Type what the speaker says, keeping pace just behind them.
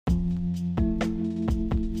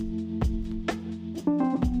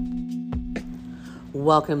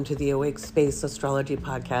Welcome to the Awake Space Astrology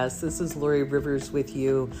Podcast. This is Lori Rivers with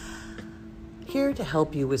you, here to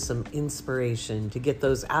help you with some inspiration to get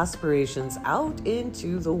those aspirations out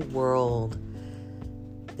into the world.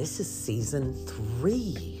 This is season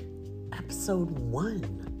 3, episode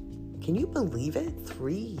 1. Can you believe it?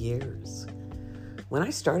 3 years. When I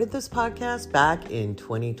started this podcast back in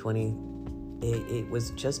 2020, it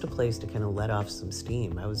was just a place to kind of let off some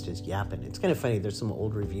steam. I was just yapping. It's kind of funny. There's some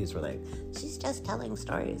old reviews where like, she's just telling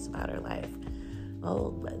stories about her life.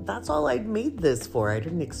 Well, that's all I made this for. I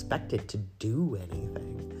didn't expect it to do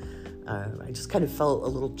anything. I just kind of felt a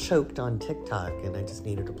little choked on TikTok, and I just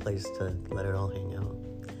needed a place to let it all hang out.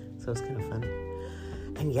 So it's kind of fun.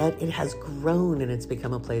 And yet it has grown, and it's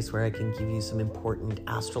become a place where I can give you some important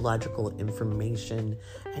astrological information,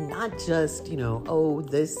 and not just,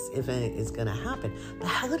 this event is going to happen, but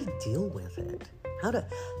how to deal with it, how to,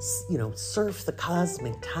 surf the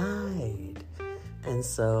cosmic tide. And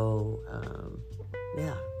so,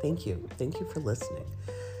 thank you. Thank you for listening.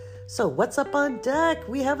 So what's up on deck?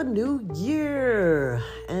 We have a new year,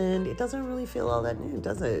 and it doesn't really feel all that new,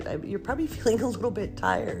 does it? You're probably feeling a little bit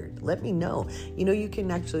tired. Let me know. You can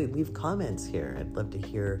actually leave comments here. I'd love to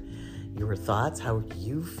hear your thoughts. How are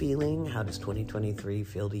you feeling? How does 2023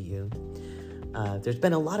 feel to you? There's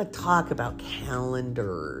been a lot of talk about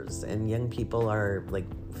calendars, and young people are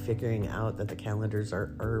figuring out that the calendars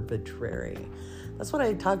are arbitrary. That's what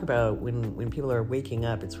I talk about when people are waking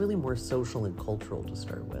up. It's really more social and cultural to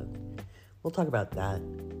start with. We'll talk about that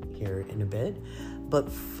here in a bit.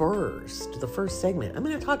 But first, the first segment, I'm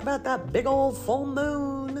going to talk about that big old full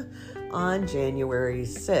moon on January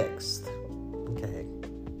 6th. Okay,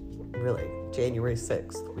 really, January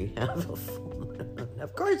 6th, we have a full moon.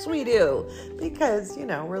 Of course we do, because,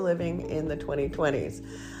 we're living in the 2020s.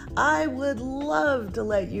 I would love to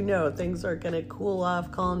let you know things are going to cool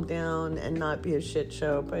off, calm down, and not be a shit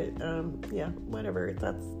show. But, whatever.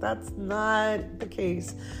 That's not the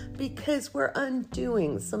case, because we're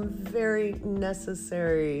undoing some very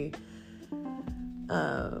necessary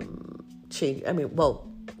change.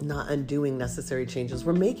 Not undoing necessary changes.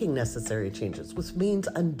 We're making necessary changes, which means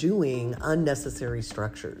undoing unnecessary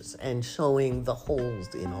structures and showing the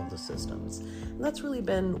holes in all the systems. And that's really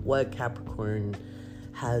been what Capricorn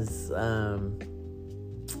has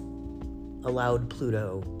allowed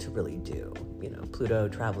Pluto to really do. Pluto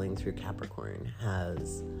traveling through Capricorn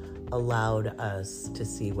has allowed us to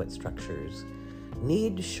see what structures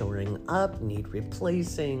need shoring up, need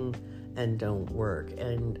replacing, and don't work.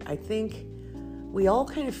 And I think we all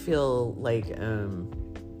kind of feel like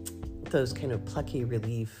those kind of plucky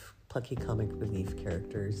comic relief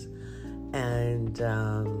characters. And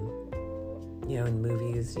in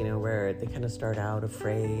movies, where they kind of start out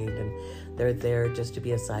afraid and they're there just to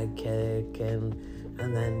be a sidekick, and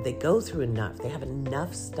then they go through enough. They have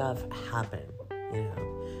enough stuff happen,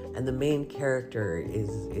 and the main character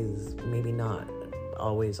is maybe not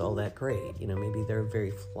always all that great. Maybe they're a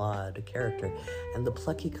very flawed character, and the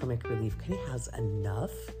plucky comic relief kind of has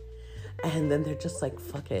enough, and then they're just like,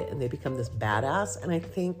 fuck it, and they become this badass. And I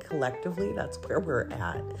think collectively that's where we're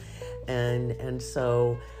at. And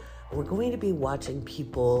so we're going to be watching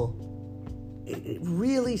people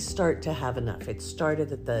really start to have enough. It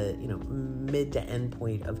started at the, mid to end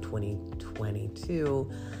point of 2022.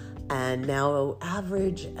 And now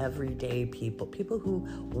average, everyday people who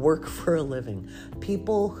work for a living,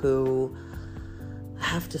 people who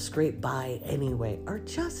have to scrape by anyway, are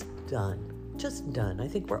just done. I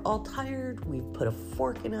think we're all tired. We've put a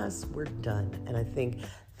fork in us. We're done. And I think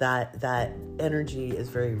that energy is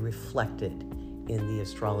very reflected in the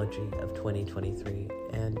astrology of 2023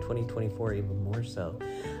 and 2024 even more so.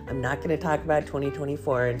 I'm not going to talk about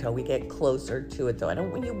 2024 until we get closer to it, though. I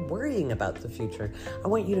don't want you worrying about the future. I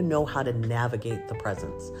want you to know how to navigate the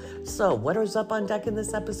presence. So what is up on deck in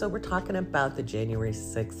this episode? We're talking about the January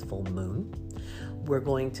 6th full moon. We're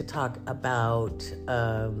going to talk about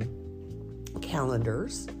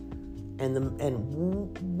calendars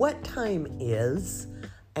and what time is,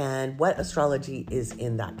 and what astrology is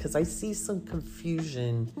in that, because I see some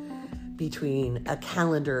confusion between a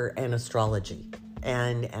calendar and astrology,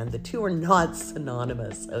 and the two are not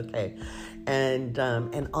synonymous, okay? And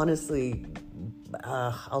honestly,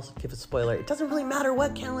 I'll give a spoiler. It doesn't really matter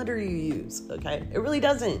what calendar you use, okay? It really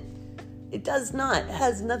doesn't. It does not. It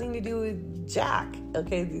has nothing to do with jack,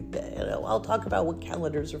 okay? I'll talk about what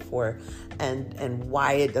calendars are for and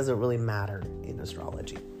why it doesn't really matter in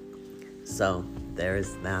astrology. So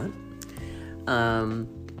there's that. And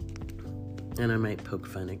I might poke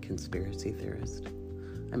fun at conspiracy theorists.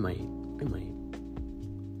 I might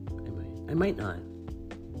not. I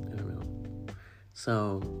don't know.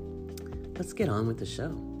 So let's get on with the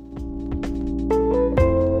show.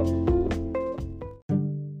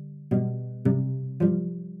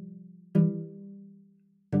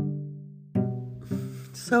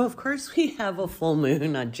 So, of course, we have a full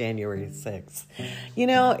moon on January 6th. You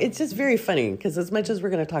know, it's just very funny because as much as we're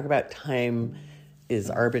going to talk about time is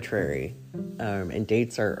arbitrary and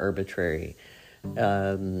dates are arbitrary,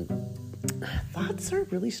 thoughts are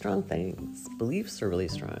really strong things. Beliefs are really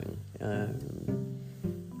strong.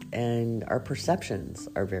 And our perceptions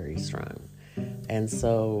are very strong. And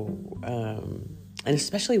so, and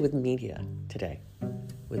especially with media today,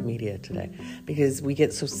 because we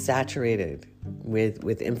get so saturated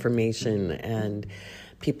with information, and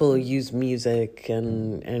people use music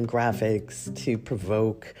and graphics to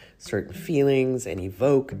provoke certain feelings and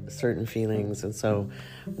evoke certain feelings. And so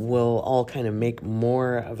we'll all kind of make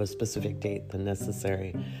more of a specific date than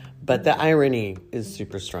necessary. But the irony is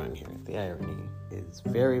super strong here. The irony is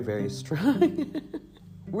very, very strong.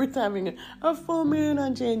 With having a full moon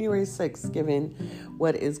on January 6th, given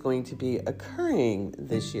what is going to be occurring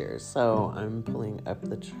this year. So I'm pulling up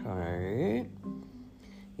the chart.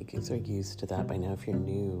 You guys are used to that by now if you're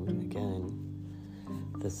new. Again,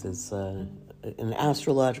 this is an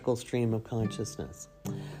astrological stream of consciousness.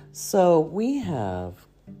 So we have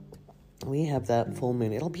that full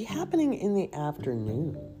moon. It'll be happening in the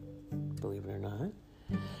afternoon, believe it or not.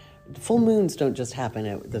 Full moons don't just happen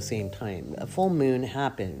at the same time. A full moon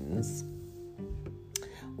happens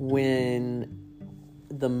when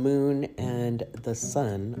the moon and the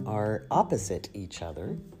sun are opposite each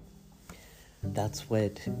other. That's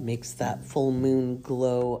what makes that full moon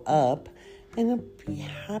glow up. And it'll be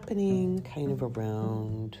happening kind of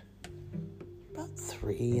around about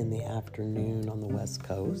 3 in the afternoon on the West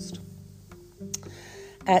Coast.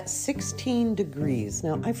 At 16 degrees.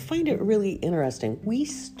 Now, I find it really interesting. We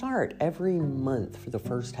start every month for the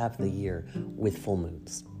first half of the year with full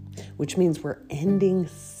moons, which means we're ending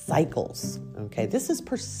cycles, okay? This is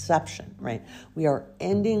perception, right? We are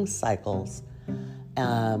ending cycles,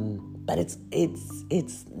 but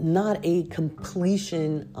it's not a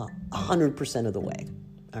completion 100% of the way,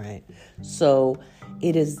 all right? So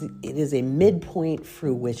it is a midpoint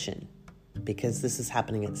fruition, because this is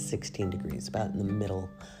happening at 16 degrees, about in the middle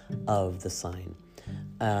of the sign.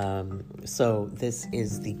 So this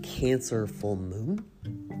is the Cancer full moon,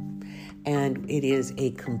 and it is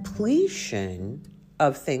a completion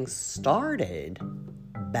of things started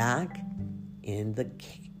back in the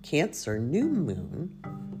Cancer new moon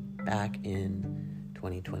back in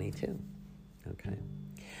 2022, okay?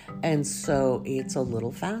 And so it's a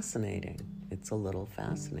little fascinating.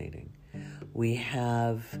 We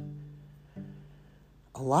have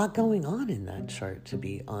a lot going on in that chart, to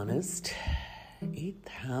be honest. 8th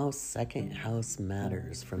house, 2nd house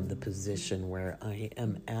matters from the position where I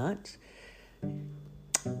am at.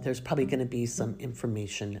 There's probably going to be some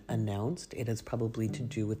information announced. It is probably to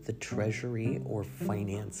do with the treasury or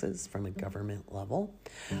finances from a government level.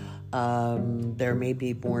 There may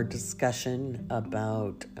be more discussion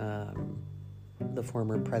about the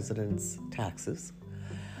former president's taxes.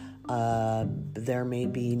 There may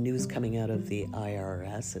be news coming out of the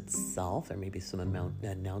IRS itself. There may be some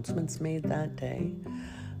announcements made that day.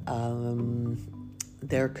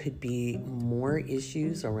 There could be more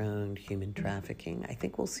issues around human trafficking. I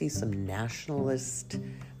think we'll see some nationalist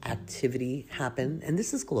activity happen, and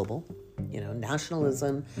this is global. You know,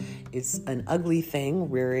 nationalism is an ugly thing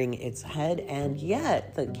rearing its head, and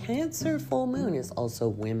yet the Cancer full moon is also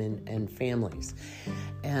women and families.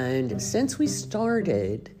 And since we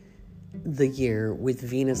started the year with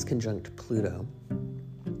Venus conjunct Pluto,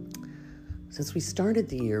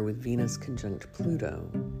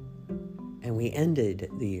 and we ended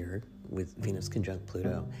the year with Venus conjunct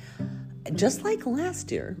Pluto, just like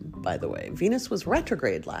last year, by the way. Venus was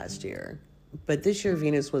retrograde last year, but this year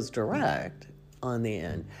Venus was direct on the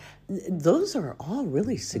end. Those are all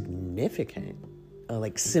really significant,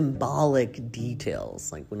 like symbolic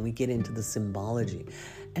details, like when we get into the symbology.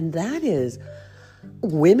 And that is,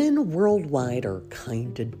 women worldwide are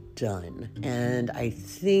kind of done. And I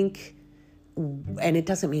think, and it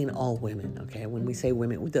doesn't mean all women, okay? When we say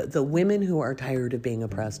women, the women who are tired of being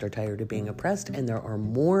oppressed are tired of being oppressed, and there are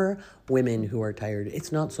more women who are tired.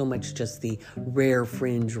 It's not so much just the rare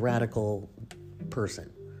fringe radical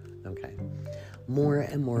person, okay? More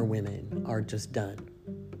and more women are just done.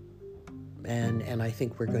 And I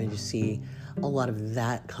think we're going to see a lot of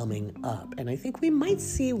that coming up. And I think we might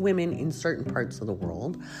see women in certain parts of the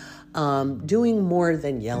world doing more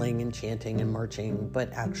than yelling and chanting and marching,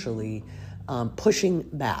 but actually pushing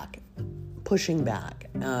back.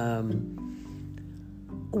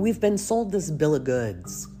 We've been sold this bill of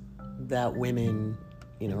goods that women,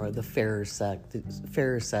 are the fairer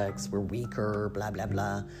sex, were weaker, blah, blah,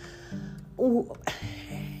 blah.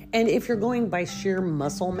 And if you're going by sheer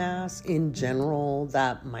muscle mass in general,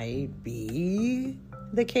 that might be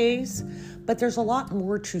the case. But there's a lot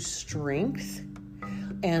more to strength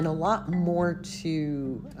and a lot more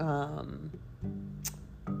to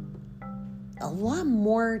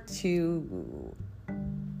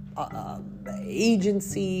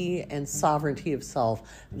agency and sovereignty of self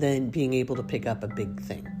than being able to pick up a big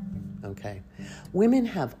thing. Okay, women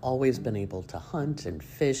have always been able to hunt and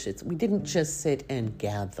fish. We didn't just sit and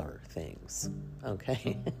gather things.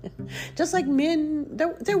 Okay, just like men,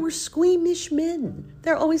 there were squeamish men.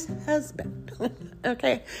 There always has been.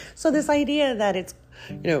 Okay, so this idea that it's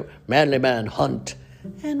manly man hunt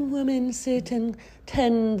and women sit and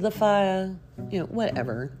tend the fire,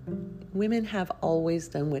 whatever. Women have always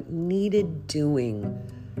done what needed doing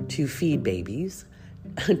to feed babies,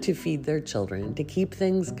 to feed their children, to keep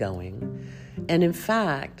things going. And in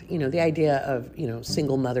fact, the idea of,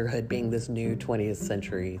 single motherhood being this new 20th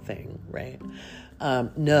century thing, right?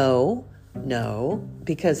 No,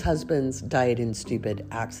 because husbands died in stupid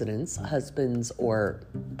accidents, husbands or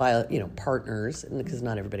partners, because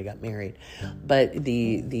not everybody got married, but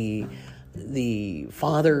the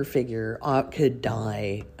father figure could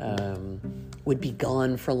die, would be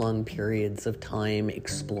gone for long periods of time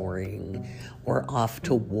exploring or off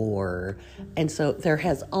to war. And so there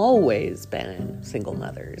has always been single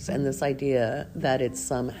mothers. And this idea that it's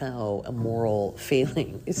somehow a moral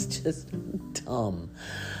failing is just dumb.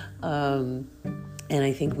 And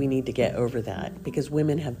I think we need to get over that because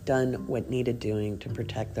women have done what needed doing to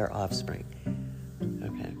protect their offspring.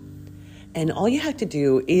 Okay. And all you have to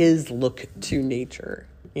do is look to nature.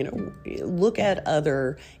 Look at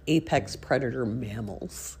other apex predator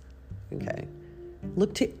mammals. Okay.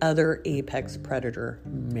 Look to other apex predator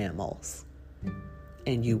mammals.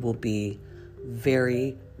 And you will be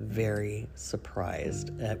very, very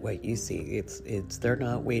surprised at what you see. They're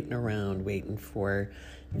not waiting around waiting for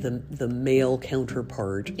the male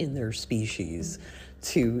counterpart in their species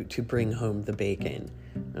to bring home the bacon.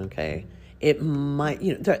 Okay. It might,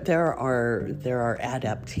 there are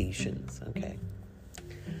adaptations, okay?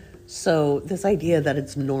 So this idea that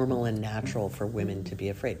it's normal and natural for women to be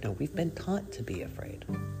afraid. No, we've been taught to be afraid.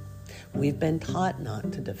 We've been taught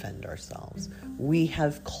not to defend ourselves. We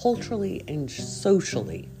have culturally and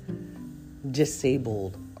socially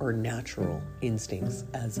disabled our natural instincts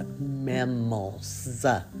as mammals.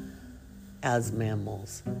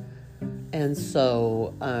 And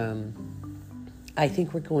so, I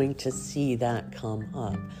think we're going to see that come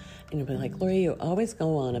up. And you'll be like, Lori, you always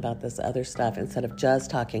go on about this other stuff instead of just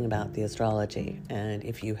talking about the astrology. And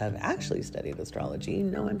if you have actually studied astrology, you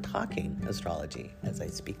know I'm talking astrology as I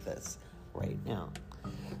speak this right now.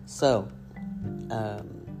 So,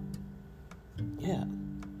 yeah.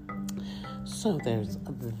 So there's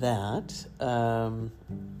that.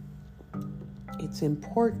 It's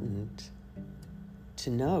important to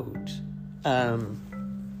note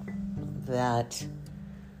that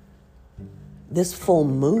this full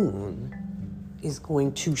moon is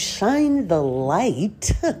going to shine the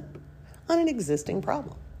light on an existing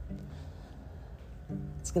problem.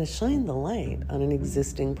 It's going to shine the light on an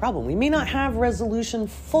existing problem. We may not have resolution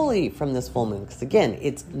fully from this full moon, because again,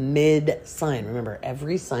 it's mid-sign. Remember,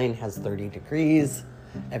 every sign has 30 degrees.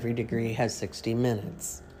 Every degree has 60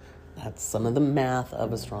 minutes. That's some of the math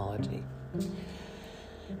of astrology.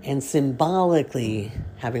 And symbolically,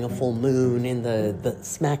 having a full moon in the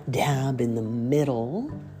smack dab in the middle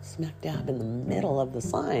of the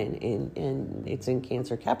sign, and it's in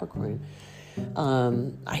Cancer Capricorn,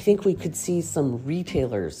 I think we could see some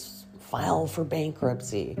retailers file for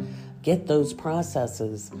bankruptcy, get those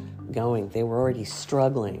processes going. They were already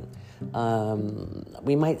struggling.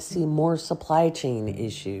 We might see more supply chain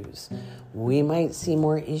issues. We might see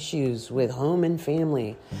more issues with home and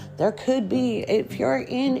family. There could be, if you're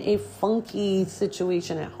in a funky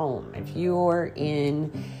situation at home, if you're in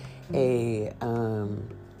a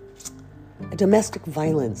domestic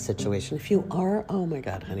violence situation, if you are, oh my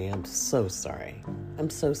God, honey, I'm so sorry.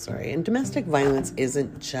 And domestic violence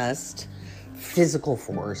isn't just physical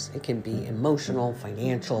force. It can be emotional,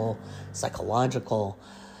 financial, psychological.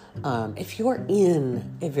 If you're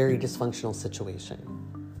in a very dysfunctional situation,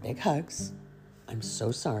 big hugs. I'm so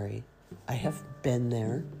sorry. I have been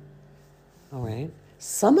there. All right.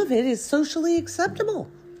 Some of it is socially acceptable,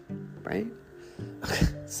 right?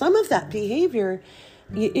 Some of that behavior,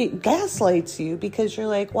 it gaslights you because you're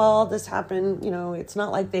like, well, this happened, it's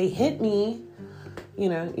not like they hit me,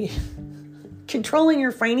 Controlling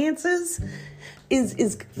your finances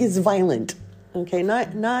is violent. Okay,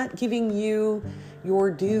 not giving you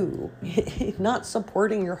your due, not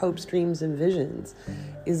supporting your hopes, dreams, and visions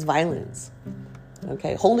is violence.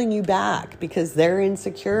 Okay, holding you back because they're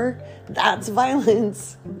insecure, that's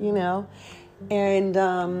violence, And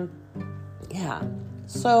yeah,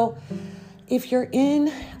 so if you're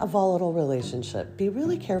in a volatile relationship, be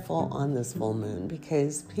really careful on this full moon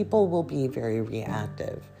because people will be very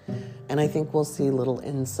reactive. And I think we'll see little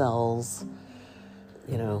incels,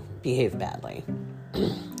 behave badly.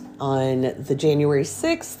 On the January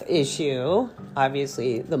 6th issue,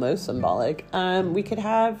 obviously the most symbolic, we could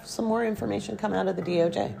have some more information come out of the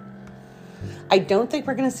DOJ. I don't think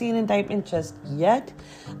we're going to see an indictment just yet.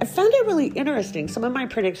 I found it really interesting. Some of my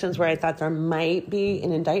predictions where I thought there might be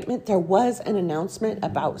an indictment, there was an announcement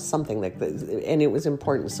about something like this, and it was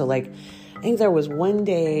important. So I think there was one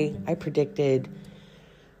day I predicted,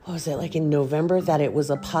 what was it, like in November, that it was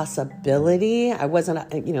a possibility. I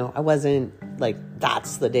wasn't like,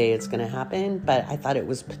 that's the day it's going to happen, but I thought it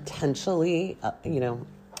was potentially,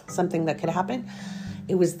 something that could happen.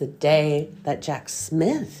 It was the day that Jack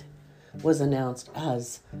Smith was announced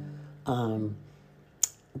as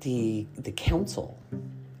the counsel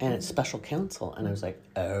and special counsel. And I was like,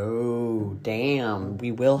 oh, damn,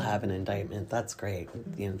 we will have an indictment. That's great.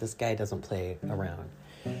 This guy doesn't play around.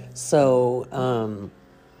 So,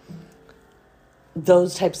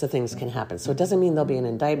 those types of things can happen. So it doesn't mean there'll be an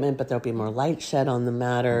indictment, but there'll be more light shed on the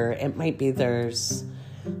matter. It might be there's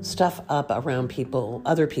stuff up around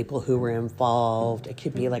other people who were involved. It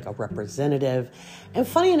could be like a representative. And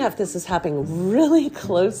funny enough, this is happening really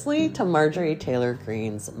closely to Marjorie Taylor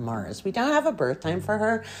Greene's Mars. We don't have a birth time for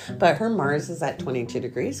her, but her Mars is at 22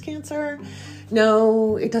 degrees Cancer.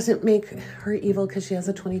 No, it doesn't make her evil because she has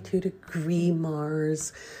a 22-degree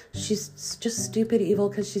Mars. She's just stupid evil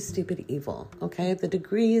because she's stupid evil, okay? The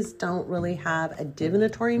degrees don't really have a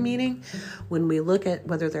divinatory meaning. When we look at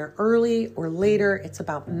whether they're early or later, it's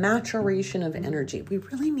about maturation of energy. We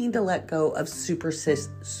really need to let go of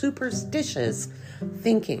superstitious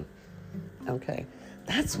thinking, okay?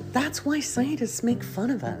 That's why scientists make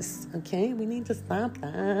fun of us, okay? We need to stop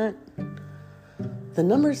that. The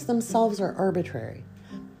numbers themselves are arbitrary.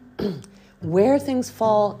 Where things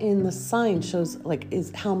fall in the sign shows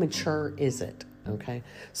is how mature is it, okay?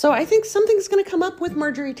 So I think something's going to come up with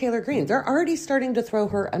Marjorie Taylor Greene. They're already starting to throw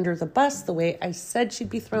her under the bus the way I said she'd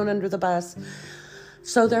be thrown under the bus.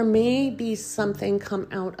 So there may be something come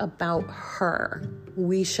out about her.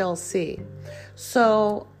 We shall see.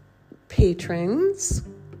 So patrons,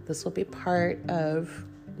 this will be part of,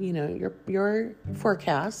 your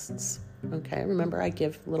forecasts. Okay, remember I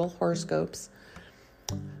give little horoscopes.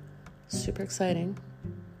 Super exciting.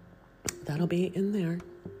 That'll be in there.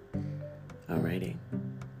 Alrighty.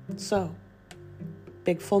 So,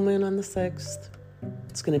 big full moon on the 6th.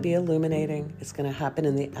 It's going to be illuminating. It's going to happen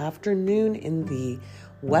in the afternoon in the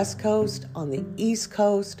West Coast. On the East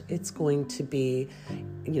Coast, it's going to be,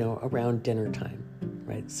 around dinner time,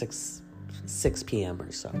 right? 6 p.m.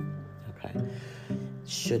 or so. Okay.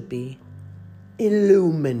 Should be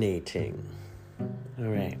illuminating. All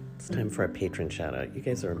right. It's time for a patron shout out. You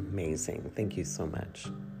guys are amazing. Thank you so much.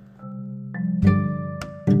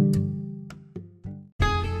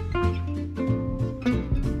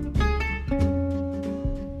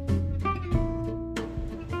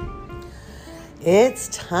 It's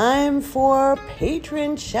time for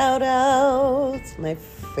patron shout outs. My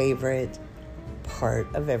favorite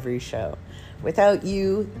part of every show. Without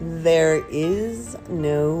you, there is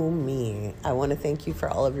no me. I want to thank you for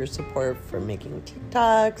all of your support for making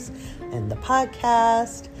TikToks and the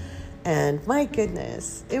podcast. And my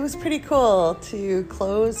goodness, it was pretty cool to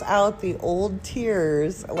close out the old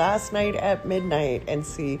tiers last night at midnight and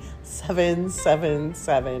see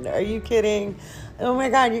 777. Are you kidding? Oh my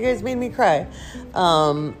God, you guys made me cry.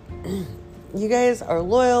 You guys are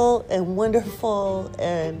loyal and wonderful,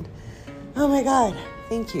 and oh my God.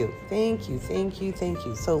 Thank you.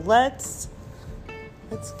 So let's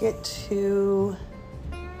get to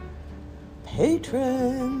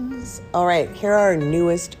patrons. All right, here are our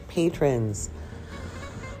newest patrons.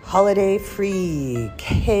 Holiday Free,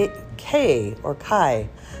 K or Kai,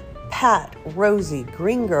 Pat, Rosie,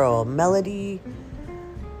 Green Girl, Melody,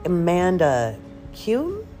 Amanda,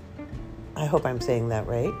 Q. I hope I'm saying that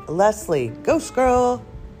right. Leslie, Ghost Girl,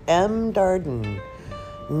 M. Darden,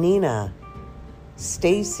 Nina,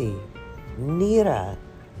 Stacy, Nira,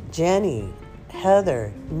 Jenny,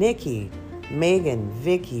 Heather, Nikki, Megan,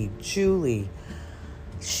 Vicky, Julie,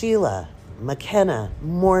 Sheila, McKenna,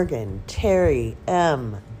 Morgan, Terry,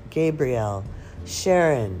 M, Gabrielle,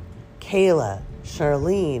 Sharon, Kayla,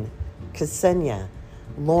 Charlene, Ksenia,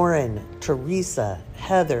 Lauren, Teresa,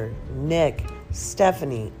 Heather, Nick,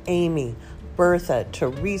 Stephanie, Amy, Bertha,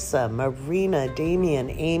 Teresa, Marina, Damian,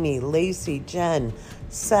 Amy, Lacey, Jen,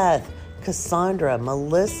 Seth, Cassandra,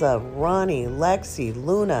 Melissa, Ronnie, Lexi,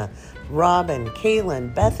 Luna, Robin,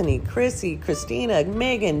 Caitlin, Bethany, Chrissy, Christina,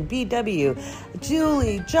 Megan, BW,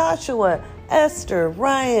 Julie, Joshua, Esther,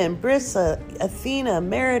 Ryan, Brissa, Athena,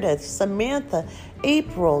 Meredith, Samantha,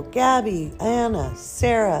 April, Gabby, Anna,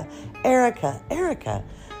 Sarah, Erica.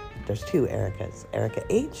 There's two Ericas, Erica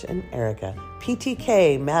H and Erica.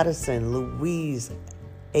 PTK, Madison, Louise,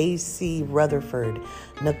 AC Rutherford,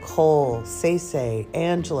 Nicole, Say,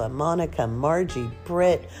 Angela, Monica, Margie,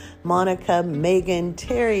 Britt, Monica, Megan,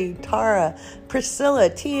 Terry, Tara, Priscilla,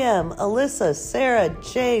 TM, Alyssa, Sarah,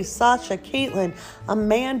 Jay, Sasha, Caitlin,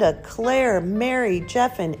 Amanda, Claire, Mary,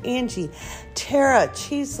 Jeff and Angie, Tara,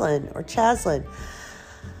 Chaslin,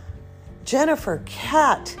 Jennifer,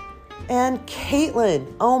 Kat, and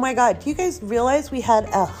Caitlin. Oh my God. Do you guys realize we had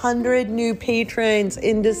 100 new patrons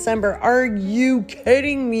in December? Are you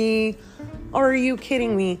kidding me?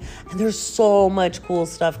 And there's so much cool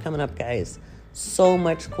stuff coming up, guys. So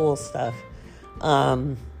much cool stuff.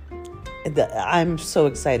 I'm so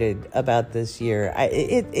excited about this year.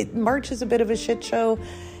 March is a bit of a shit show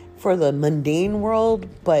for the mundane world,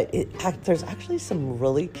 but there's actually some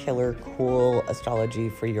really killer, cool astrology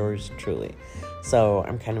for yours truly. So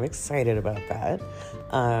I'm kind of excited about that.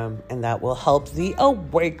 And that will help the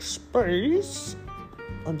awake space.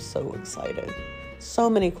 I'm so excited. So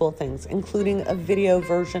many cool things, including a video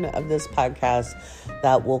version of this podcast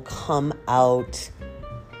that will come out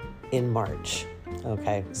in March.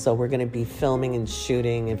 Okay, so we're going to be filming and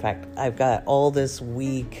shooting. In fact, I've got all this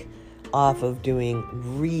week off of doing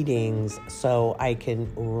readings so I can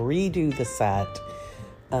redo the set.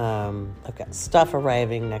 I've got stuff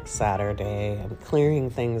arriving next Saturday. I'm clearing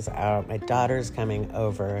things out. My daughter's coming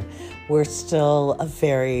over. We're still a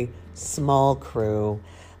very small crew.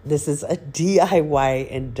 This is a DIY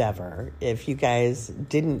endeavor. If you guys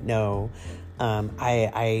didn't know,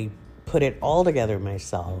 I put it all together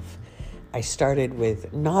myself. I started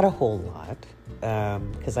with not a whole lot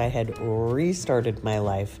because I had restarted my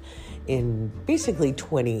life in basically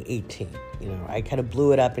 2018. I kind of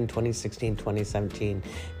blew it up in 2016, 2017,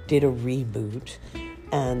 did a reboot,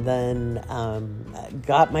 and then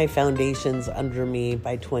got my foundations under me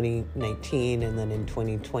by 2019. And then in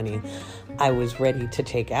 2020, I was ready to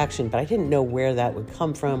take action, but I didn't know where that would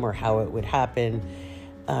come from or how it would happen.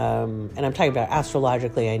 And I'm talking about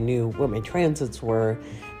astrologically, I knew what my transits were.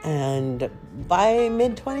 And by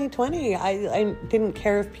mid-2020, I didn't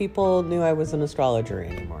care if people knew I was an astrologer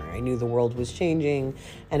anymore. I knew the world was changing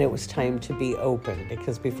and it was time to be open,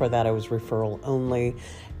 because before that I was referral only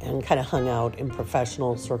and kind of hung out in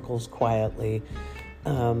professional circles quietly.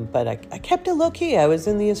 But I kept it low key. I was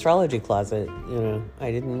in the astrology closet. I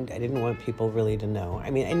didn't want people really to know. I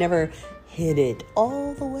mean, I never hid it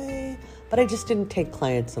all the way, but I just didn't take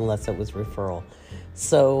clients unless it was referral.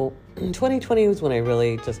 So 2020 was when I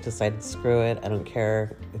really just decided, screw it. I don't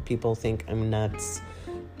care if people think I'm nuts.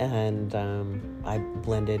 And I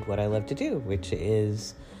blended what I love to do, which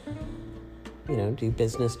is, do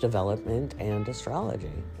business development and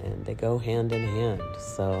astrology. And they go hand in hand.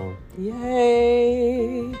 So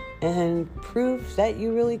yay! And prove that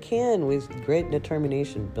you really can, with great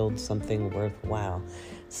determination, build something worthwhile.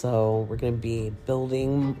 So we're going to be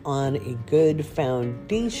building on a good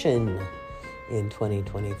foundation in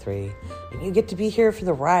 2023, and you get to be here for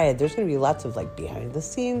the ride. There's going to be lots of behind the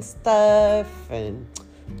scenes stuff, and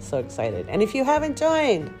I'm so excited. And if you haven't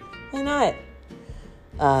joined, why not?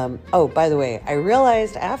 Oh, by the way, I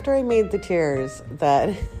realized after I made the tiers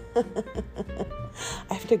that I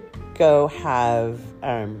have to go have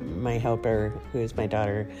my helper, who is my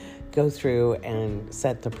daughter, go through and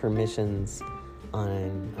set the permissions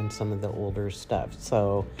on some of the older stuff.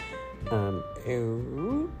 So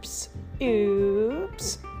oops.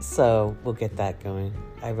 So we'll get that going.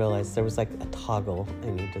 I realized there was a toggle I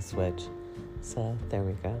need to switch. So there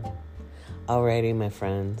we go. Alrighty, my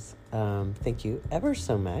friends. Thank you ever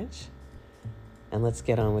so much. And let's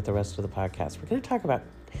get on with the rest of the podcast. We're going to talk about,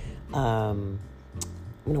 I'm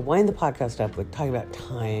going to wind the podcast up with talking about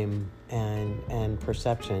time and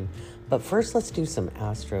perception. But first, let's do some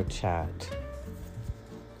astro chat.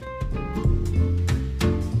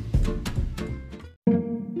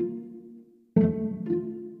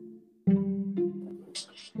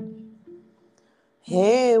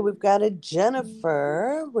 Hey, we've got a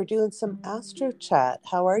Jennifer. We're doing some astro chat.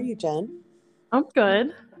 How are you, Jen? I'm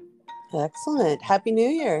good. Excellent. Happy New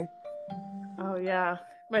Year. Oh, yeah.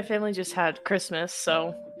 My family just had Christmas,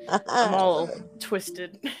 so I'm all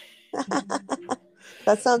twisted.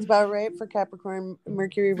 That sounds about right for Capricorn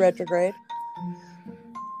Mercury retrograde.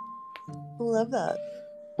 I love that.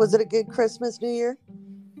 Was it a good Christmas, New Year?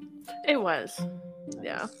 It was.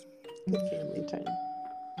 Yeah. Good family time.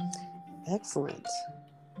 Excellent.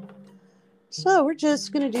 So we're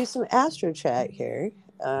just going to do some astro chat here.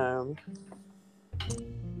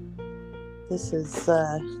 This is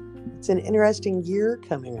it's an interesting year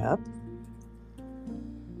coming up.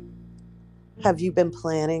 Have you been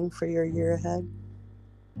planning for your year ahead?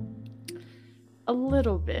 A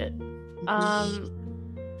little bit.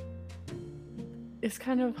 It's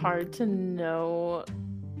kind of hard to know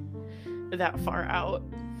that far out.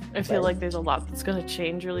 I feel like there's a lot that's going to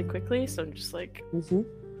change really quickly, so I'm just like...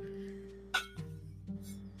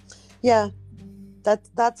 Yeah,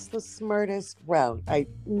 that's the smartest route. I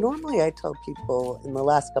tell people in the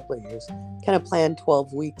last couple of years, kind of plan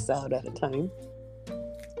 12 weeks out at a time.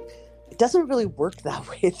 It doesn't really work that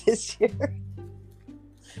way this year.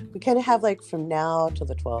 We kind of have like from now till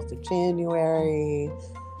the 12th of January,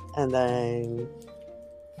 and then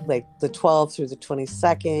like the 12th through the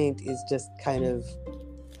 22nd is just kind of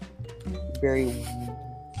very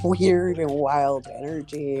weird and wild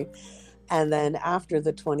energy. And then after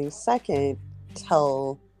the 22nd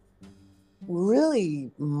till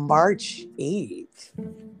really March 8th,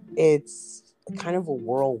 it's kind of a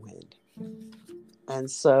whirlwind. And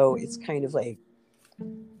so it's kind of like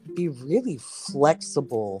be really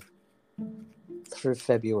flexible through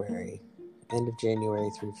February, end of January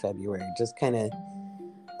through February. Just kind of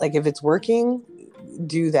like if it's working,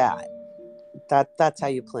 do that. That's how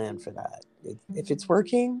you plan for that. If it's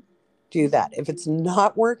working, do that. If it's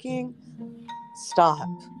not working, stop.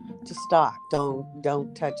 Just stop.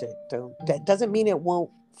 Don't touch it. That doesn't mean it won't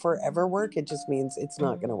forever work. It just means it's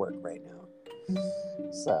not going to work right now.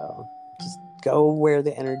 So just go where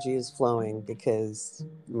the energy is flowing, because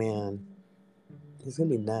man, it's going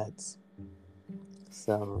to be nuts.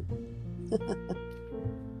 So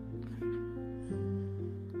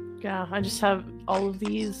yeah, I just have all of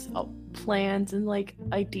these plans and like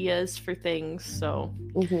ideas for things, so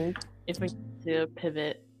it's my to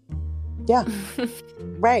pivot. Yeah.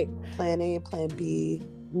 Right. Plan A, plan B,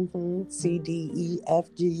 C, D, E,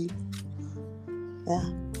 F, G.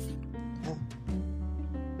 Yeah.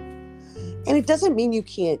 And it doesn't mean you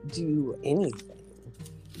can't do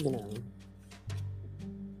anything,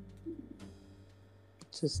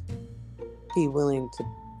 Just be willing to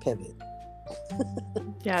pivot.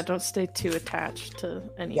 Yeah, don't stay too attached to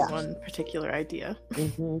any one particular idea.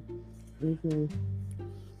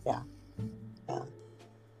 Yeah.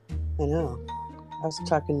 I know. I was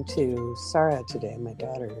talking to Sarah today, my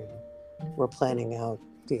daughter, and we're planning out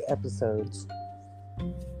the episodes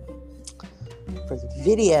for the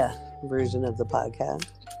video version of the podcast.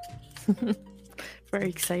 Very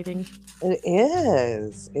exciting. It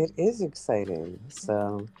is exciting.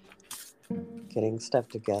 So getting stuff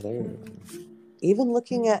together, even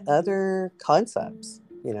looking at other concepts,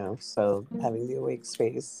 so having the awake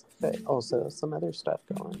space, but also some other stuff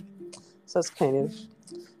going. So it's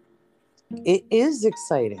it is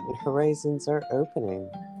exciting. Horizons are opening.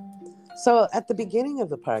 So at the beginning of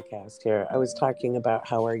the podcast here, I was talking about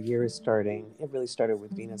how our year is starting. It really started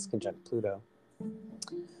with Venus conjunct Pluto.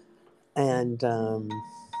 And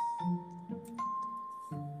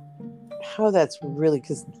how that's really,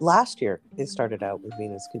 because last year it started out with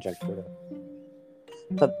Venus conjunct Pluto.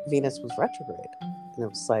 But Venus was retrograde and it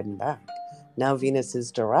was sliding back. Now Venus is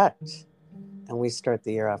direct. And we start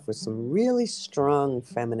the year off with some really strong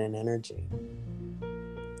feminine energy.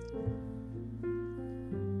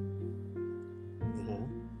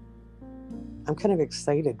 I'm kind of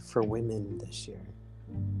excited for women this year.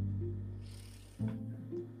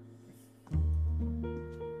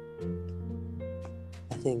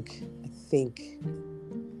 I think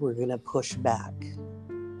we're going to push back.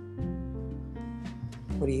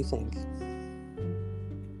 What do you think?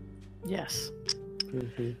 Yes.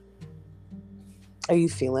 Are you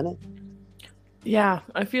feeling it? Yeah,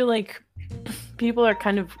 I feel like people are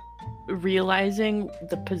kind of realizing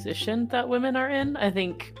the position that women are in. I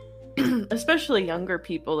think especially younger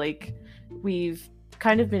people, like we've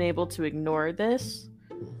kind of been able to ignore this,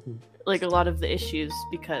 like a lot of the issues,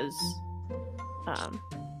 because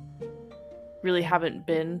really haven't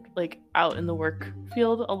been like out in the work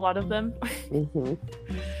field, a lot of them.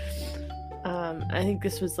 I think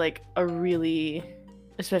this was like a really,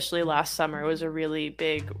 especially last summer, was a really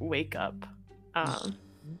big wake up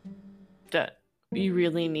that you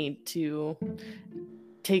really need to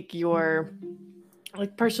take your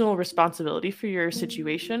like personal responsibility for your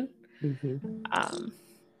situation,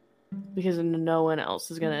 because no one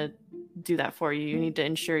else is gonna do that for you. You need to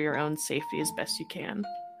ensure your own safety as best you can.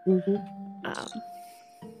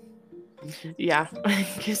 Yeah, I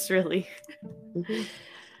guess really. Mm-hmm.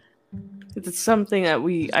 It's something that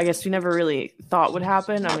I guess we never really thought would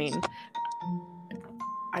happen. I mean,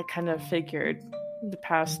 I kind of figured the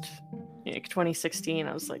past 2016,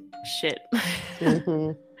 I was like, shit.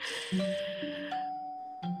 Mm-hmm.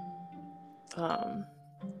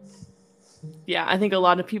 Yeah, I think a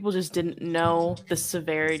lot of people just didn't know the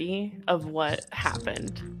severity of what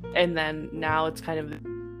happened. And then now it's kind of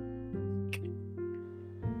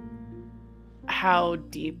how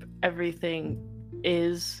deep everything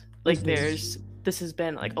is. Like this has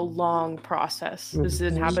been like a long process. This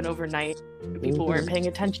didn't happen overnight. People weren't paying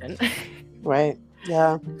attention. Right.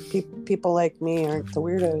 Yeah. People like me aren't the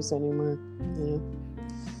weirdos anymore.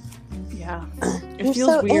 Yeah. It You're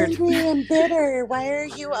feels so weird. angry and bitter. Why are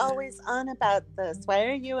you always on about this? Why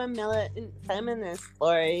are you a militant feminist,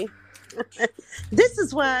 Lori? This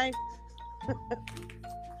is why.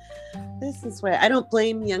 This is why. I don't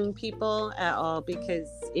blame young people at all because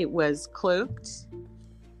it was cloaked.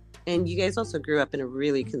 And you guys also grew up in a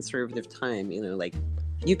really conservative time. Like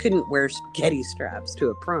you couldn't wear spaghetti straps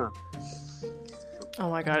to a prom.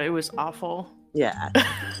 Oh my God, it was awful. Yeah.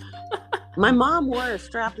 My mom wore a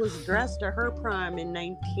strapless dress to her prom in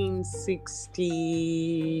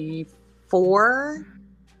 1964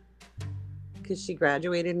 because she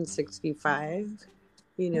graduated in 65.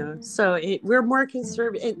 So we're more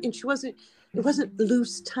conservative, and it wasn't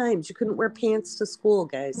loose times. You couldn't wear pants to school,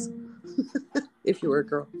 guys, if you were a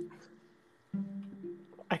girl.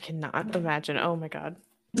 I cannot imagine. Oh my God.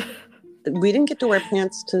 We didn't get to wear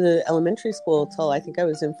pants to elementary school till I think I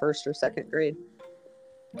was in first or second grade.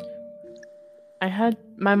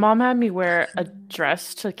 My mom had me wear a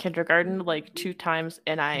dress to kindergarten like 2 times,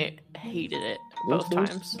 and I hated it both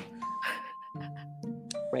times.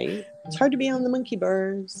 Right? It's hard to be on the monkey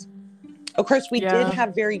bars. Of course, we did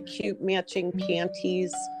have very cute matching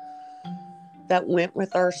panties that went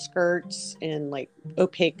with our skirts and like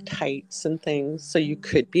opaque tights and things. So you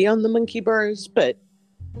could be on the monkey bars, but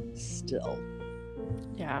still.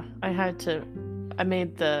 Yeah, I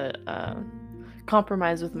made the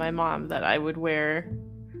compromise with my mom that I would wear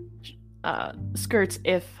skirts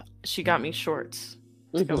if she got me shorts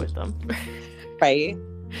to go with them. Right.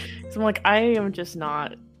 So I'm like, I am just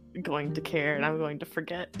not going to care, and I'm going to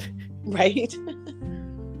forget. Right.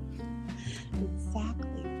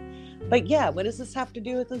 Exactly. But yeah, what does this have to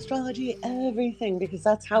do with astrology? Everything, because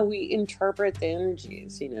that's how we interpret the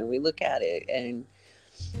energies. We look at it, and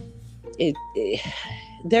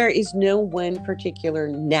there is no one particular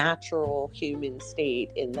natural human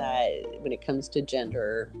state in that when it comes to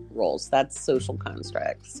gender roles. That's social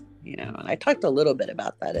constructs, and I talked a little bit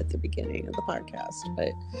about that at the beginning of the podcast,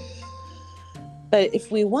 but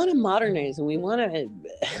if we want to modernize and we want to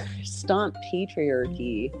stomp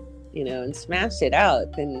patriarchy, and smash it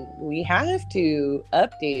out, then we have to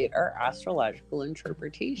update our astrological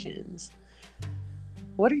interpretations.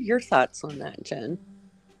 What are your thoughts on that, Jen?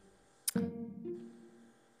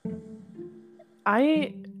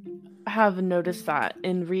 I have noticed that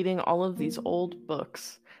in reading all of these old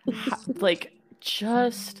books, like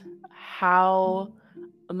just how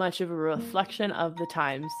much of a reflection of the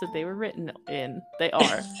times that they were written in they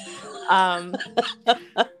are.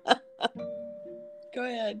 Go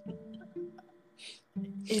ahead.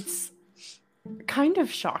 It's kind of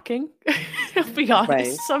shocking. I'll be honest.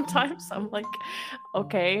 Right. Sometimes I'm like,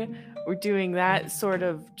 okay, we're doing that sort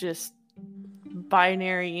of just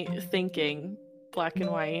binary thinking, black and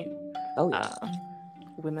white. Oh yeah.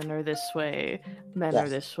 Women are this way, men are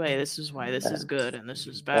this way. This is why this is good and this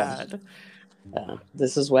is bad.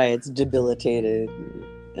 This is why it's debilitated.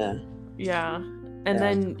 Yeah. And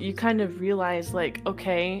then you kind of realize, like,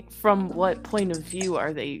 okay, from what point of view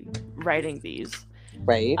are they writing these?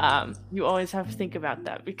 Right. You always have to think about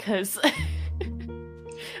that because,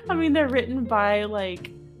 I mean, they're written by,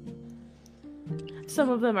 like, some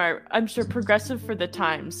of them are, I'm sure, progressive for the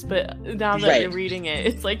times, but now that you're reading it,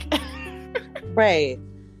 it's like... Right.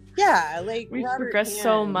 Yeah, like... We've progressed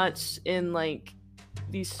so much in, like,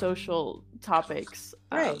 these social topics.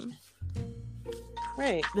 Right.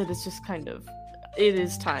 That it's just kind of... It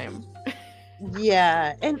is time.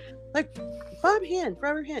 Yeah, and, like, Robert Hand,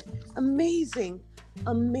 amazing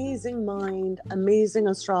mind, amazing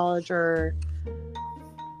astrologer.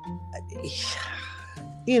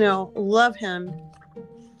 Love him.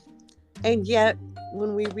 And yet,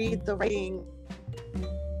 when we read the writing,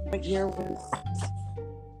 what year was...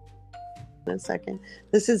 A second.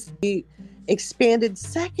 This is the expanded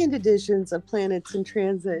second editions of Planets in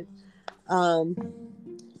Transit.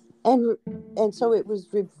 And so it was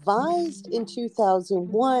revised in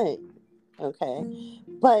 2001. Okay.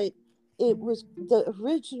 But it was, the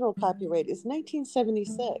original copyright is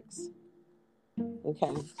 1976.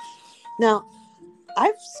 Okay. Now,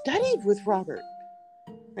 I've studied with Robert,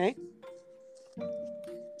 right?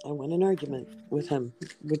 I won an argument with him,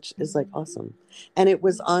 which is like awesome. And it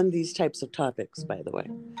was on these types of topics, by the way.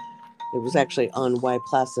 It was actually on why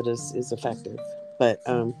Placidus is effective. But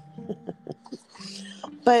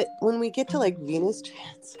but when we get to like Venus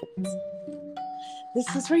transits,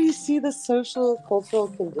 this is where you see the social cultural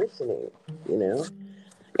conditioning, you know?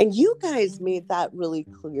 And you guys made that really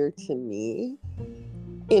clear to me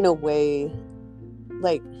in a way,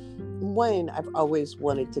 like, one, I've always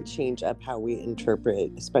wanted to change up how we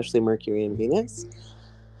interpret, especially Mercury and Venus,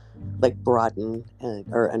 like broaden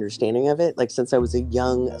our understanding of it. Like, since I was a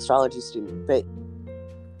young astrology student, but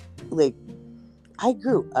like, I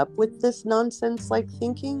grew up with this nonsense, like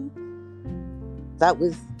thinking that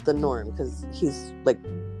was the norm because he's like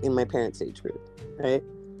in my parents' age group, right?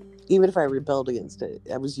 Even if I rebelled against it,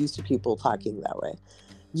 I was used to people talking that way.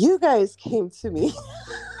 You guys came to me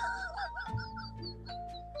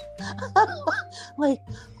like,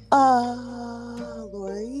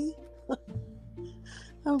 Lori.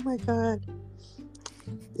 Oh my God.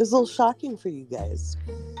 It was a little shocking for you guys.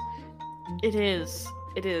 It is.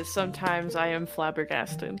 It is. Sometimes I am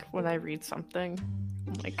flabbergasted when I read something.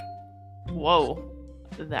 I'm like, whoa,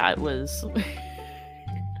 that was...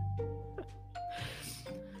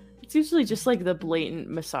 It's usually just like the blatant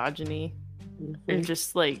misogyny. Or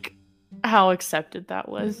just like how accepted that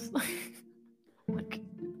was. Like,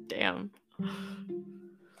 damn.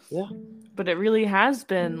 Yeah. But it really has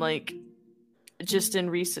been like just in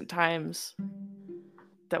recent times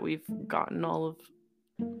that we've gotten all of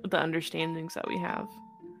the understandings that we have.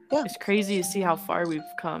 Yeah. It's crazy to see how far we've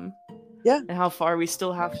come. Yeah. And how far we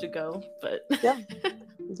still have to go. But yeah.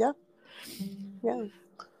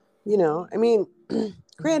 You know, I mean,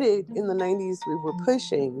 granted, in the 90s we were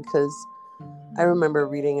pushing, because I remember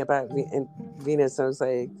reading about Venus. I was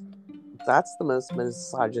like, that's the most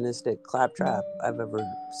misogynistic claptrap I've ever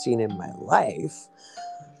seen in my life.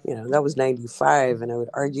 You know, that was 95, and I would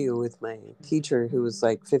argue with my teacher, who was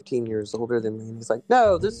like 15 years older than me, and he's like,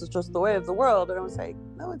 no, this is just the way of the world. And I was like,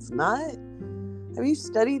 no, it's not. Have you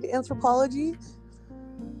studied anthropology?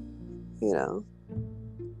 You know,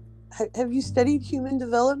 have you studied human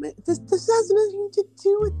development? This has nothing to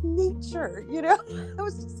do with nature, you know? I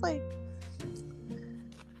was just like,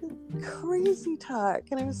 crazy talk.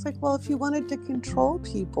 And I was like, well, if you wanted to control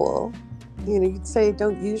people, you know, you'd say,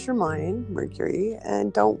 don't use your mind, Mercury,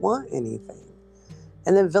 and don't want anything.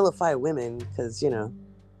 And then vilify women, because, you know.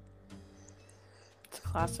 It's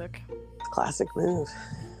classic. Classic move.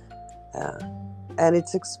 Yeah. And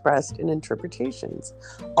it's expressed in interpretations.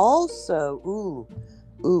 Also,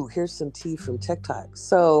 here's some tea from TikTok.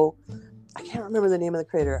 So, I can't remember the name of the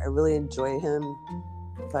creator. I really enjoy him.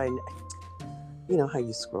 But you know how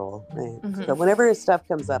you scroll, right? Mm-hmm. So whenever his stuff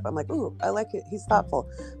comes up, I'm like, ooh, I like it. He's thoughtful.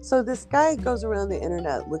 So this guy goes around the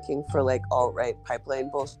internet looking for like alt-right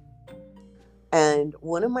pipeline bullshit. And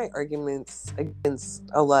one of my arguments against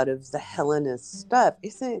a lot of the Hellenist stuff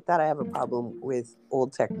isn't that I have a problem with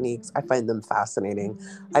old techniques. I find them fascinating.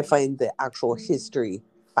 I find the actual history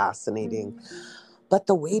fascinating. But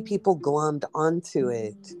the way people glommed onto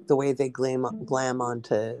it, the way they glam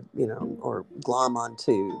onto, you know, or glom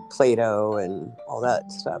onto Plato and all that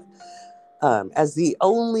stuff, as the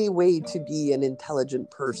only way to be an intelligent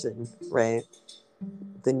person, right?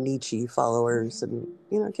 The Nietzsche followers, and,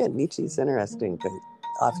 you know, again, Nietzsche's interesting, but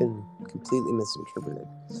often completely misinterpreted.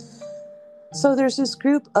 So there's this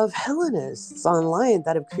group of Hellenists online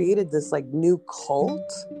that have created this like new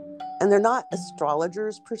cult. And they're not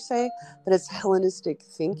astrologers per se, but it's Hellenistic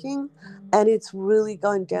thinking. And it's really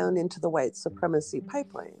gone down into the white supremacy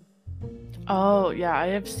pipeline. Oh, yeah.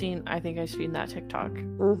 I think I've seen that TikTok,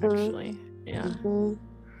 actually. Yeah. Mm-hmm.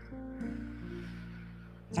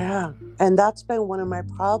 Yeah. And that's been one of my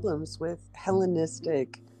problems with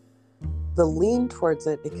Hellenistic, the lean towards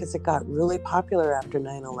it, because it got really popular after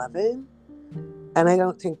 9/11. And I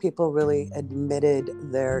don't think people really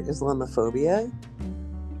admitted their Islamophobia,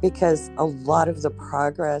 because a lot of the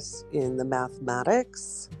progress in the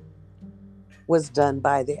mathematics was done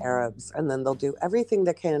by the Arabs. And then they'll do everything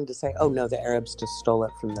they can to say, oh no, the Arabs just stole it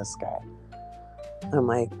from this guy. And I'm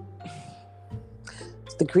like,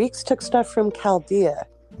 the Greeks took stuff from Chaldea.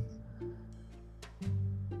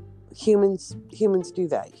 Humans do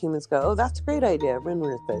that. Humans go, oh, that's a great idea, run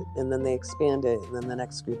with it. And then they expand it, and then the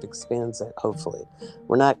next group expands it, hopefully.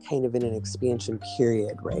 We're not kind of in an expansion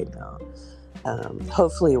period right now.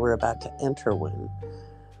 Hopefully we're about to enter one.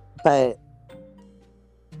 But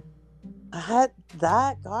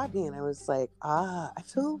that got me, and I was like, I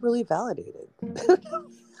feel really validated.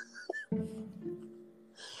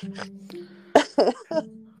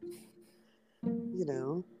 You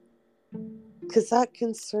know, because that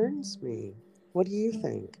concerns me. What do you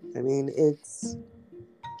think? I mean,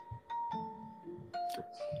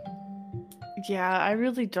 Yeah, I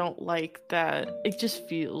really don't like that. It just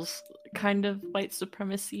feels kind of white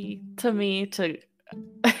supremacy to me to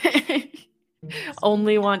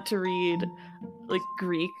only want to read like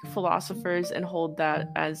Greek philosophers and hold that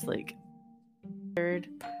as like third,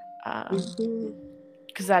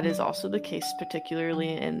 because that is also the case,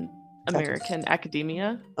 particularly in American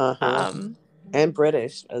academia. And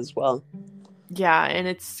British as well. Yeah, and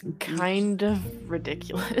it's kind of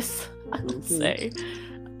ridiculous, I would say.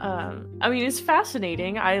 I mean, it's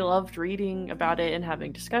fascinating. I loved reading about it and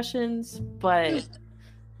having discussions, but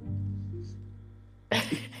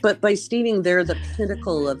by stating they're the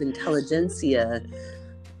pinnacle of intelligentsia,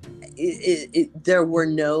 there were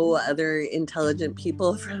no other intelligent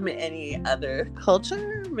people from any other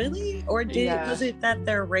culture, really? Or was it that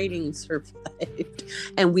their writing survived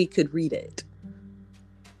and we could read it?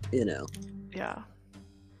 You know? Yeah.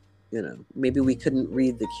 You know, maybe we couldn't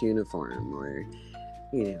read the cuneiform, or,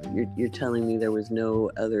 you know, you're telling me there was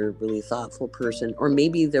no other really thoughtful person, or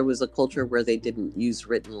maybe there was a culture where they didn't use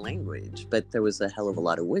written language, but there was a hell of a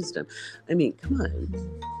lot of wisdom. I mean, come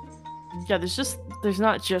on. Yeah, there's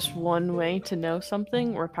not just one way to know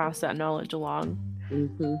something or pass that knowledge along.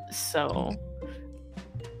 So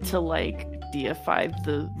to like deify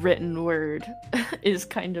the written word is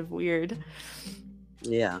kind of weird.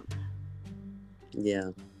 Yeah.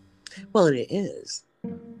 Well, and it is,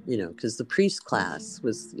 you know, because the priest class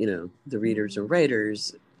was, you know, the readers and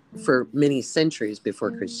writers for many centuries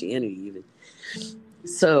before Christianity even.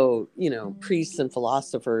 So, you know, priests and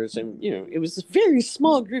philosophers, and, you know, it was a very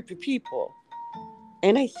small group of people.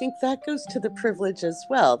 And I think that goes to the privilege as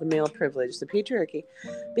well, the male privilege, the patriarchy,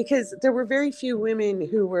 because there were very few women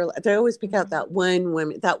who were, they always pick out that one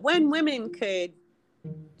woman could,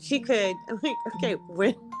 I'm like, okay,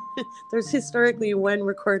 when there's historically one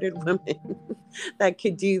recorded woman that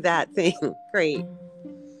could do that thing. Great.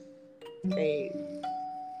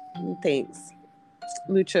 Thanks.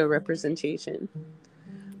 Mucho representation.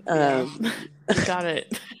 Got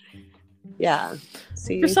it. Yeah.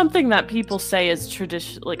 See, for something that people say is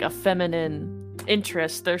tradition, like a feminine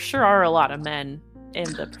interest, there sure are a lot of men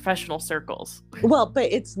in the professional circles. Well,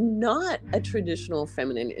 but it's not a traditional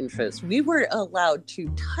feminine interest. We were allowed to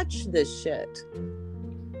touch this shit.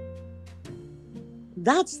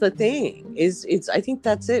 That's the thing. It's I think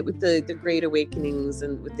that's it with the Great Awakenings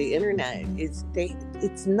and with the internet.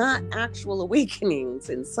 It's not actual awakenings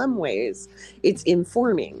in some ways. It's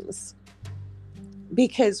informings.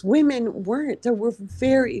 Because women weren't. There were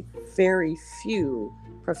very, very few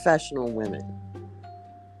professional women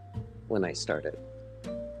when I started.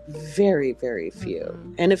 Very, very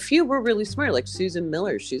few. And a few were really smart, like Susan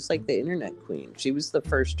Miller. She's like the internet queen. She was the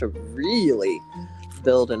first to really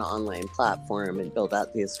build an online platform and build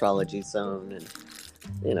out the astrology zone. And,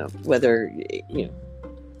 you know, whether, you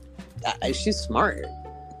know, she's smart.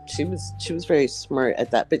 She was very smart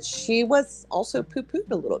at that. But she was also poo-pooed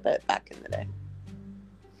a little bit back in the day.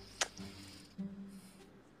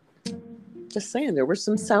 Just saying, there were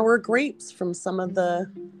some sour grapes from some of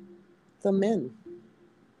the men.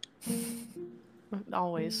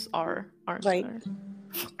 Always are, aren't right? There?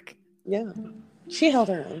 Yeah, she held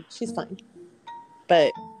her own. She's fine.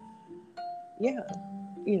 But yeah,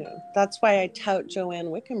 you know, that's why I tout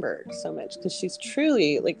Joanne Wickenburg so much, because she's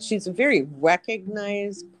truly, like, she's a very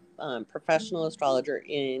recognized professional astrologer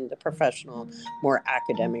in the professional, more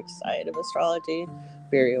academic side of astrology.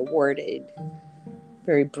 Very awarded,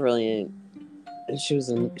 very brilliant. And she's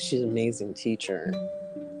an amazing teacher,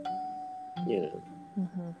 you know.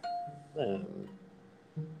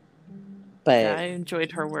 But yeah, I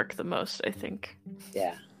enjoyed her work the most, I think.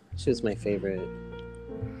 Yeah, she was my favorite.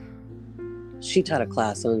 She taught a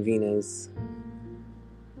class on Venus.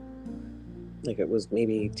 Like, it was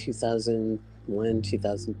maybe 2001,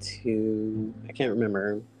 2002. I can't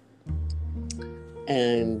remember.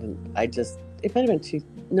 And it might have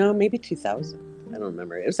been maybe 2000. I don't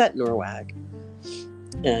remember. It was at NORWAC.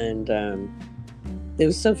 And it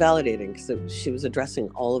was so validating because she was addressing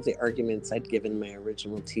all of the arguments I'd given my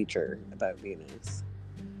original teacher about Venus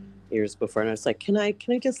years before. And I was like, can I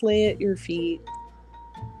just lay at your feet?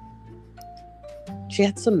 She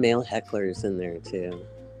had some male hecklers in there too.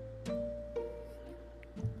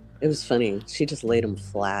 It was funny. She just laid them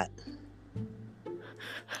flat.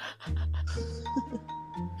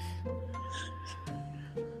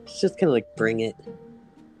 It's just kind of like, bring it.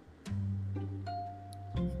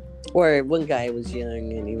 Or one guy was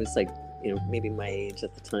young and he was like, maybe my age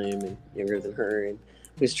at the time and younger than her, and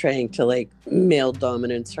was trying to like male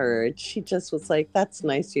dominance her. And she just was like, that's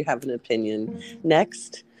nice. You have an opinion.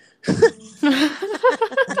 Next.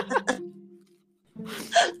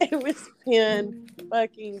 It was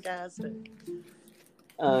fan-fucking-tastic.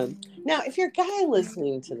 Now, if you're a guy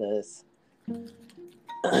listening to this,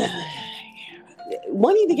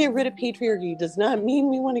 wanting to get rid of patriarchy does not mean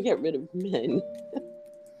we want to get rid of men.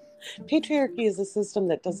 Patriarchy is a system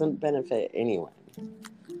that doesn't benefit anyone.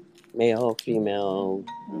 Male, female,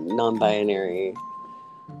 non-binary.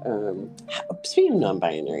 Speaking of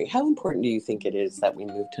non-binary, how important do you think it is that we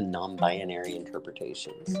move to non-binary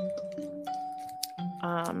interpretations?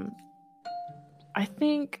 I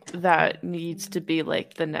think that needs to be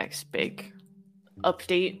like the next big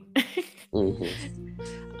update.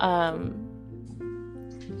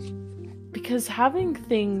 Because having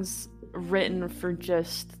things written for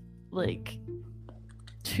just like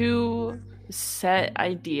two set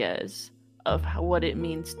ideas of what it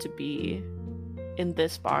means to be in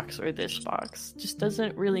this box or this box just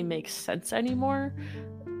doesn't really make sense anymore.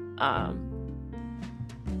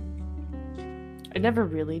 It never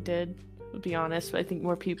really did, to be honest, but I think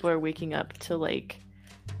more people are waking up to like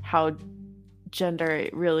how gender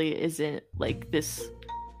really isn't like this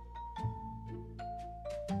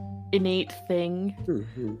innate thing.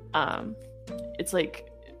 It's like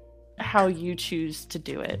how you choose to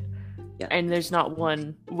do it. Yeah. And there's not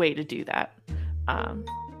one way to do that.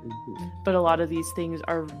 But a lot of these things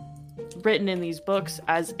are written in these books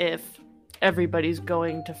as if everybody's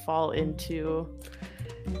going to fall into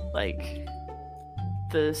like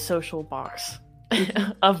the social box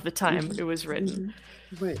of the time it was written.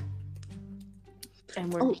 Right.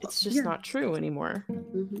 And it's just not true anymore.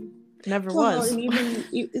 Never Well, was. and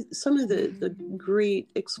even some of the great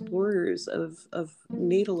explorers of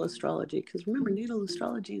natal astrology, because remember, natal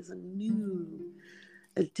astrology is a new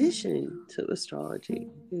addition to astrology.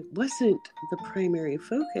 It wasn't the primary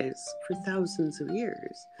focus for thousands of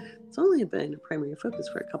years. It's only been a primary focus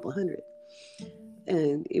for a couple hundred.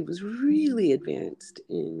 And it was really advanced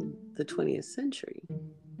in the 20th century.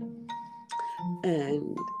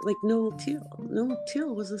 And like Noel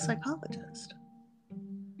Tyl was a psychologist.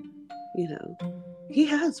 He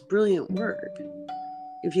has brilliant work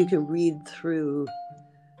if you can read through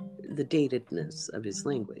the datedness of his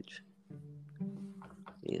language.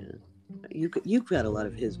 Yeah. You've got a lot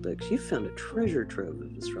of his books. You found a treasure trove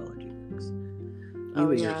of astrology books. I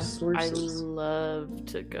love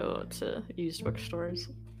to go to used bookstores.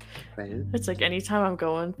 Right. It's like anytime I'm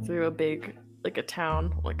going through a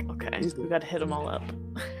town, I'm like, okay, we got to hit them all up.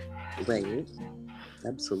 Right.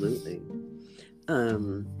 Absolutely.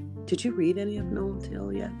 Did you read any of Noel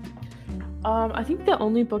Tyl yet? I think the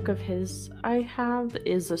only book of his I have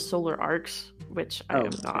is The Solar Arcs, which I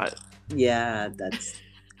am not. Yeah, that's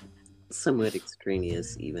somewhat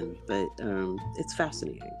extraneous even, but it's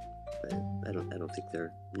fascinating. But I don't think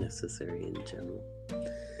they're necessary in general.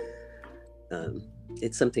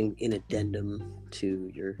 It's something in addendum to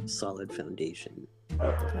your solid foundation.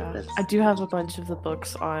 Yeah. I do have a bunch of the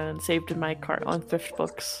books saved in my cart on Thrift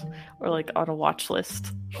Books or like on a watch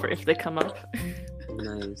list for if they come up.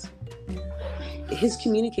 Nice. His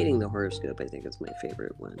Communicating the Horoscope, I think, is my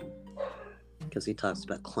favorite one, because he talks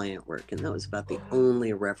about client work, and that was about the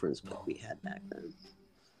only reference book we had back then.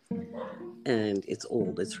 And it's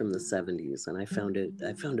old. It's from the 70s, and I found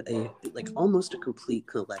almost a complete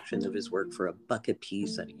collection of his work for $1 a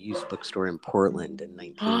piece at a used bookstore in Portland in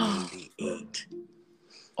 1998.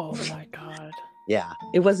 Oh my god. Yeah,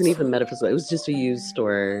 it wasn't even metaphysical. It was just a used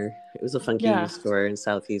store. It was a funky used store in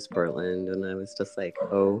Southeast Portland, and I was just like,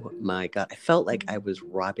 oh my god. I felt like I was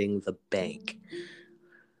robbing the bank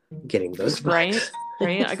getting those books.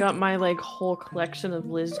 Right? I got my whole collection of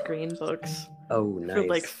Liz Green books. Oh,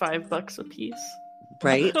 nice. For $5 a piece.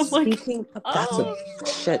 Right? That's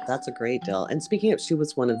a great deal. And speaking of, she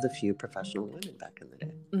was one of the few professional women back in the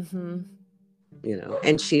day. Mm-hmm.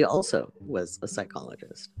 And she also was a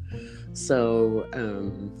psychologist. So,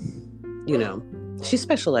 she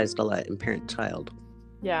specialized a lot in parent-child.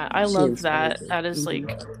 Yeah, I love that. That is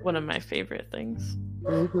one of my favorite things.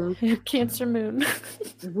 Mm-hmm. Cancer moon.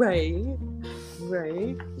 Right.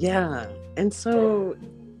 Yeah. And so,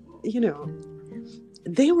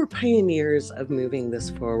 they were pioneers of moving this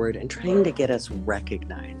forward and trying to get us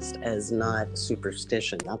recognized as not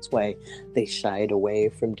superstition. That's why they shied away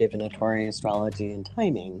from divinatory astrology and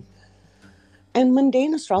timing. And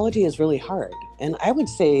mundane astrology is really hard. And I would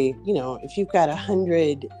say, if you've got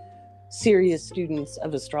 100 serious students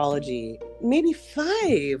of astrology, maybe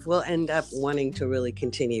 5 will end up wanting to really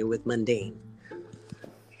continue with mundane.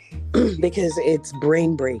 because it's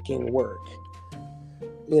brain breaking work,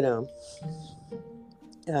 you know,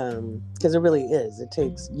 because it really is. It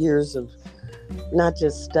takes years of not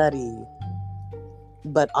just study,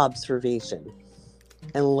 but observation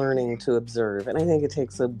and learning to observe. And I think it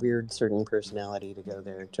takes a weird certain personality to go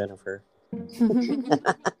there, Jennifer.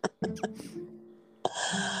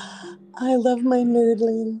 I love my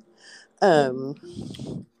nerdling.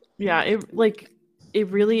 Yeah, it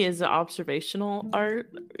really is an observational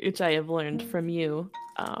art, which I have learned from you.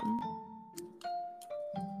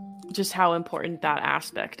 Just how important that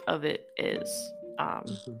aspect of it is.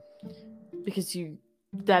 Because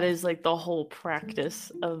that is like the whole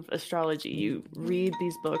practice of astrology. You read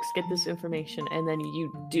these books, get this information, and then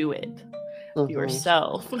you do it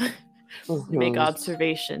yourself. You make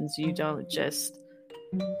observations. You don't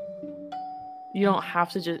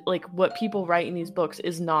have to just, like, what people write in these books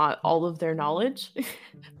is not all of their knowledge.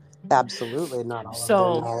 Absolutely not all of their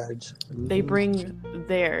knowledge. They bring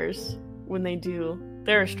theirs when they do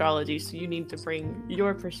their astrology, so you need to bring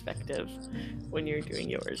your perspective when you're doing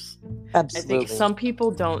yours. Absolutely. I think some people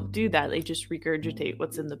don't do that. They just regurgitate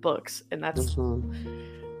what's in the books, and that's I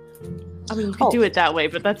mean, you could do it that way,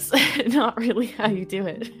 but that's not really how you do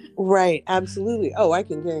it. Right, absolutely. Oh, I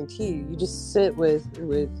can guarantee you just sit with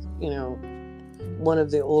one of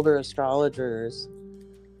the older astrologers,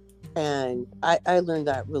 and I learned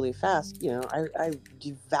that really fast. I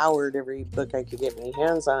devoured every book I could get my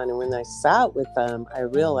hands on, and when I sat with them, I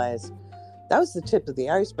realized that was the tip of the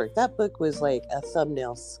iceberg. That book was like a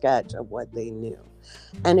thumbnail sketch of what they knew,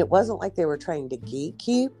 and it wasn't like they were trying to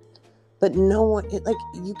gatekeep, but no one,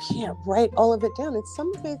 you can't write all of it down.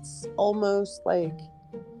 Some of it's almost like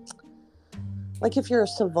if you're a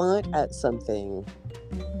savant at something,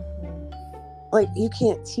 like, you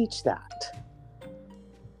can't teach that,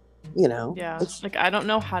 Yeah, it's like, I don't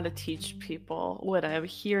know how to teach people what I'm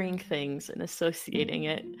hearing things and associating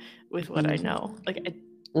it with what I know. Like, I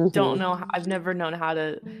don't know. I've never known how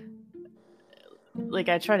to, like,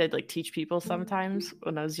 I try to, like, teach people sometimes.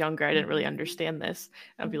 When I was younger, I didn't really understand this.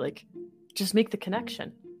 I'd be like, just make the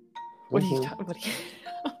connection. What are you talking about?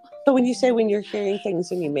 So when you say, when you're hearing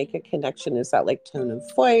things and you make a connection, is that like tone of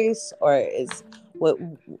voice, or is what?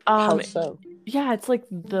 How so? Yeah, it's like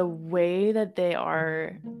the way that they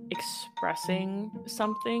are expressing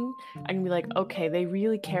something. I can be like, okay, they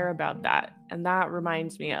really care about that, and that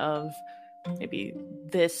reminds me of maybe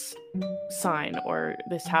this sign or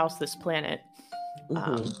this house, this planet.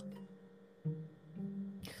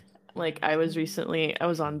 Like, I was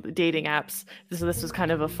on dating apps. So this was kind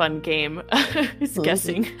of a fun game. It's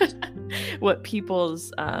guessing what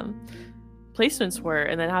people's placements were,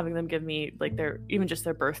 and then having them give me, like, their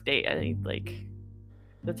birth date. I think, like,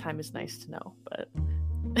 the time is nice to know, but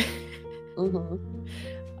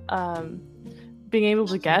being able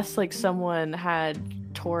to guess, like, someone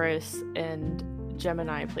had Taurus and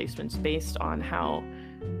Gemini placements based on how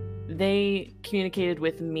they communicated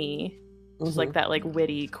with me. Just like that, like,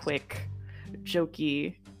 witty, quick,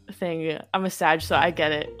 jokey thing. I'm a Sag, so I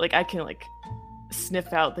get it. Like, I can, like,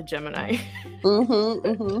 sniff out the Gemini.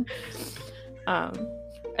 And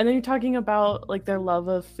then you're talking about, like, their love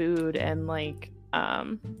of food and, like,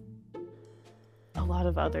 a lot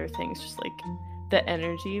of other things, just like the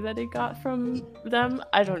energy that it got from them.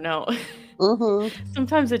 I don't know.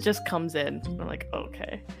 Sometimes it just comes in. I'm like,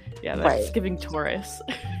 okay, yeah, that's giving Taurus.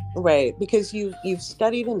 Right, because you've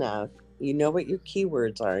studied enough. You know what your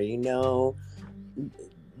keywords are. You know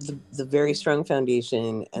the very strong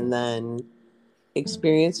foundation, and then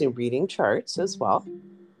experience in reading charts as well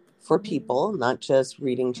for people, not just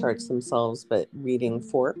reading charts themselves, but reading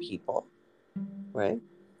for people, right?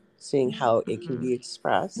 Seeing how it can be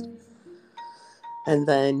expressed. And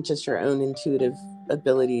then just your own intuitive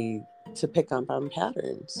ability to pick up on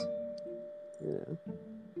patterns.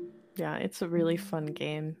 Yeah, it's a really fun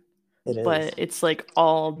game. It is. But it's like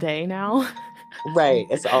all day now. Right,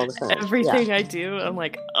 it's all the time. Everything I do, I'm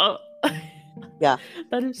like, oh. Yeah.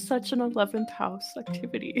 That is such an 11th house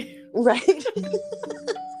activity. Right.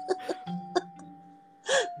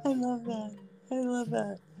 I love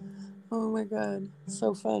that. Oh my God.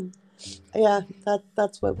 So fun. Yeah,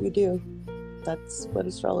 that's what we do. That's what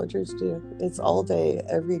astrologers do. It's all day,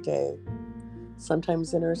 every day.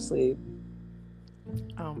 Sometimes in our sleep.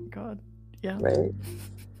 Oh my God. Yeah. Right.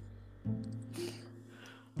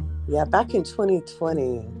 Yeah, back in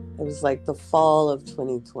 2020, it was like the fall of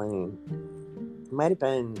 2020. It might have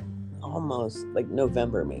been almost like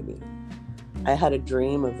November, maybe. I had a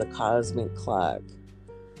dream of the cosmic clock,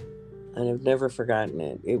 and I've never forgotten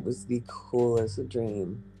it. It was the coolest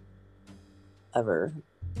dream ever.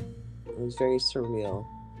 It was very surreal.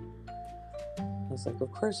 was like,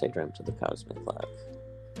 of course I dreamt of the cosmic clock.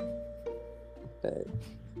 But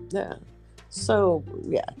yeah. So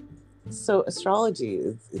yeah. So astrology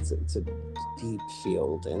it's a deep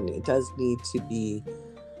field, and it does need to be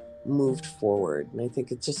moved forward. And I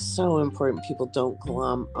think it's just so important people don't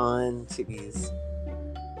glom on to these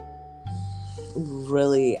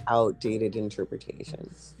really outdated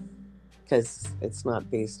interpretations, because it's not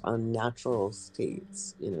based on natural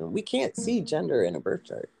states. We can't see gender in a birth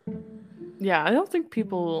chart. Yeah, I don't think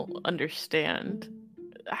people understand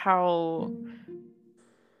how,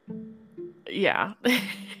 yeah,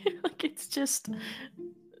 like it's just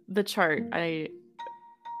the chart. It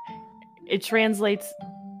translates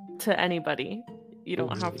to anybody. You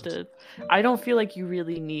don't have to, I don't feel like you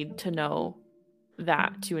really need to know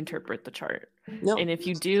that to interpret the chart. No. And if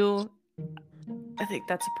you do, I think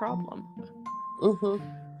that's a problem.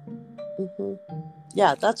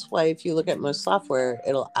 Yeah, that's why if you look at most software,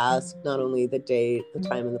 it'll ask not only the date, the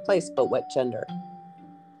time, and the place, but what gender.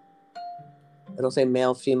 It'll say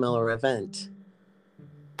male, female, or event,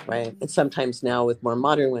 right? And sometimes now with more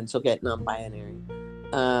modern ones, you'll get non-binary.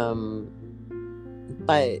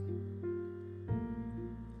 But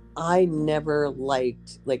I never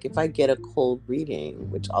liked, like, if I get a cold reading,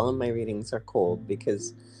 which all of my readings are cold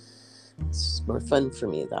because it's just more fun for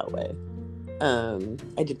me that way.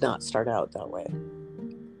 I did not start out that way.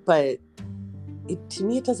 But to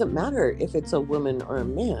me, it doesn't matter if it's a woman or a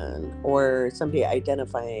man or somebody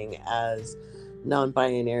identifying as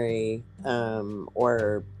non-binary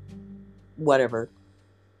or whatever.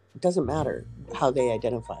 It doesn't matter how they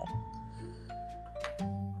identify.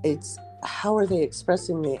 It's how are they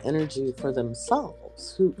expressing the energy for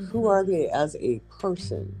themselves? Who are they as a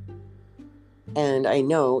person? And I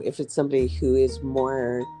know if it's somebody who is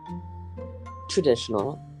more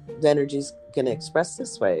traditional, the energy's going to express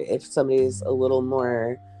this way. If somebody's a little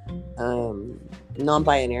more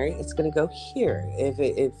non-binary, it's going to go here. If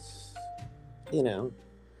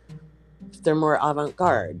they're more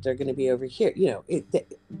avant-garde, they're going to be over here. The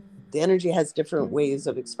energy has different ways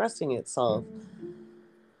of expressing itself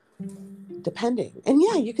depending. And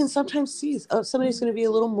yeah, you can sometimes see somebody's going to be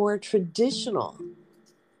a little more traditional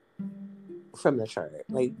from the chart.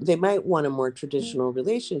 Like they might want a more traditional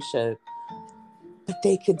relationship, but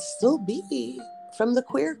they could still be from the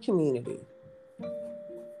queer community.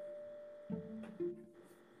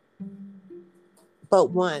 But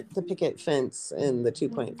want the picket fence and the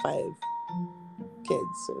 2.5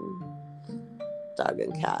 kids and dog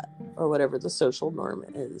and cat or whatever the social norm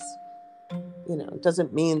is. It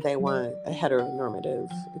doesn't mean they want a heteronormative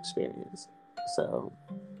experience. So,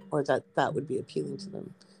 or that would be appealing to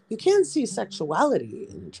them. You can see sexuality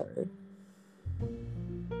in the chart.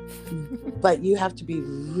 But you have to be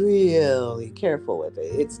really careful with it.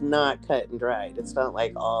 It's not cut and dried. It's not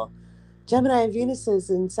like all Gemini Venuses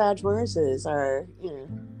and Sag Marses are,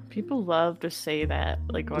 People love to say that,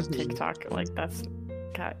 like on TikTok, like that's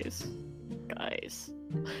guys.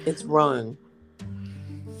 It's wrong.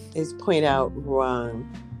 It's point out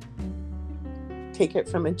wrong. Take it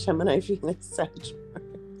from a Gemini Venus Sag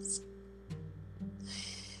Mars.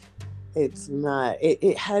 It's not.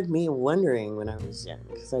 It had me wondering when I was young,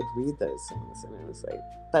 because I'd read those things and I was like,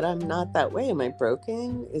 but I'm not that way. Am I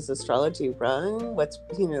broken? Is astrology wrong? What's,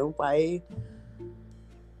 why,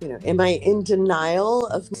 am I in denial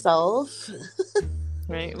of self?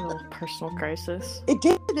 Right, a little personal crisis. It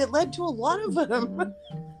did. It led to a lot of them.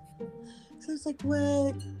 So I was like,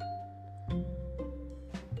 what?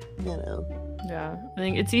 Yeah, I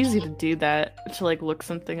think it's easy to do that, to like look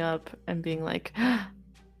something up and being like,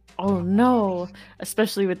 oh no,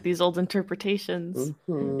 especially with these old interpretations.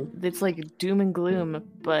 It's like doom and gloom,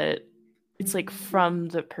 but it's like from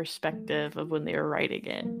the perspective of when they were writing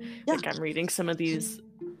it. Yeah. Like I'm reading some of these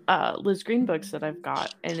Liz Green books that I've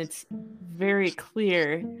got, and it's very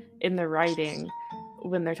clear in the writing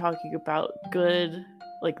when they're talking about good,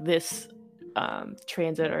 like this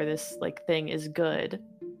transit or this like thing is good,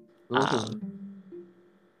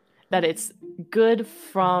 that it's good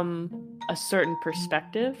from a certain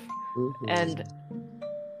perspective, and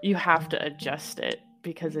you have to adjust it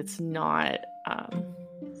because it's not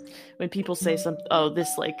when people say something, oh,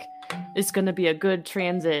 this like it's going to be a good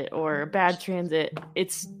transit or a bad transit,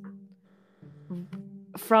 it's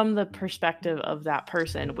from the perspective of that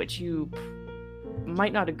person, which you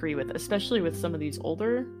might not agree with, especially with some of these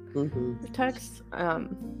older texts.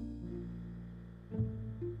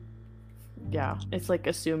 Yeah, it's like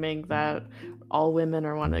assuming that all women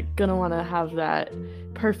are gonna want to have that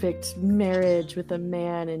perfect marriage with a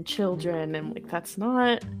man and children, and like that's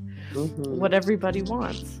not what everybody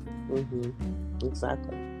wants.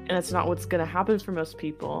 Exactly. And that's not what's gonna happen for most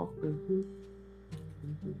people.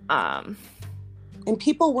 And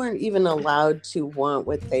people weren't even allowed to want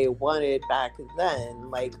what they wanted back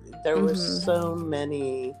then. Like, there were so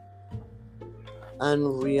many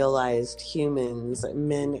unrealized humans,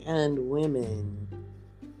 men and women,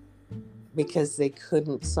 because they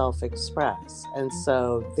couldn't self-express. And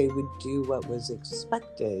so they would do what was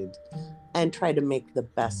expected and try to make the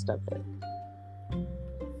best of it.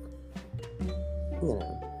 You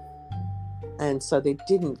know. And so they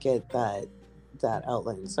didn't get that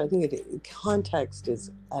outline. So I think context is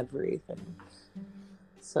everything.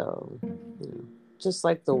 So, you know, just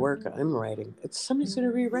like the work I'm writing, somebody's going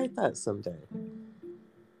to rewrite that someday.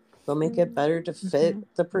 They'll make it better to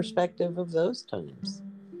fit the perspective of those times.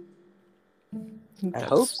 I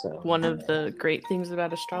hope so. One of the great things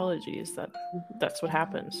about astrology is that that's what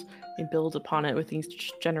happens. You build upon it with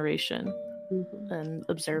each generation and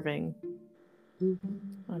observing.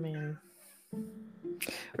 I mean,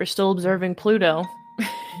 we're still observing Pluto.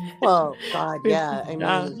 Well, God, yeah. I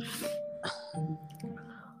mean,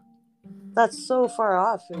 that's so far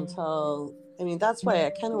off until, I mean, that's why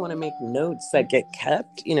I kind of want to make notes that get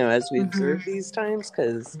kept, you know, as we observe these times,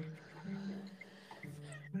 because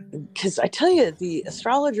I tell you, the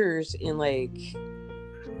astrologers in like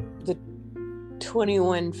the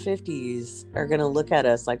 2150s are going to look at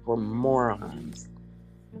us like we're morons.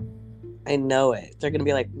 I know it. They're going to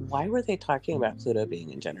be like, why were they talking about Pluto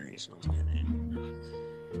being a generational planet?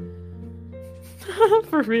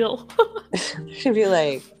 For real. She'd be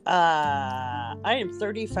like, I am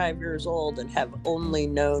 35 years old and have only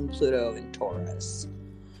known Pluto in Taurus.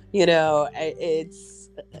 You know, it's,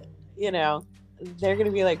 you know, they're going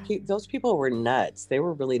to be like, those people were nuts. They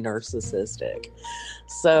were really narcissistic.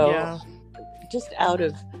 So just out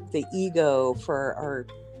of the ego for our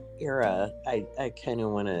era, I kind of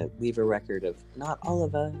want to leave a record of not all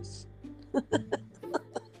of us.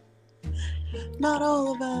 Not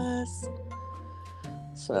all of us.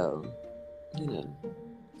 So, you know,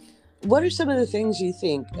 what are some of the things you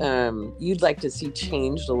think you'd like to see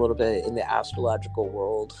changed a little bit in the astrological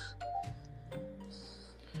world?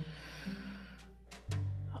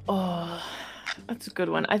 Oh, that's a good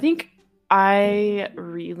one. I think I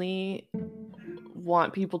really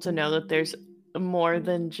want people to know that there's more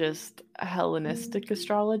than just Hellenistic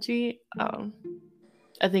astrology.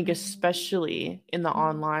 I think especially in the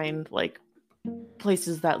online, like,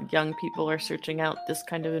 places that young people are searching out this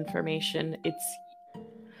kind of information, it's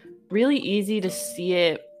really easy to see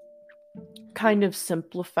it kind of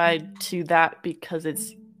simplified to that because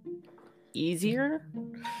it's easier.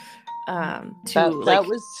 That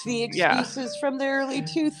was the excuses from the early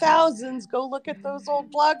 2000s. Go look at those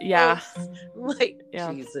old blog posts. Like,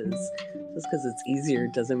 Jesus, just because it's easier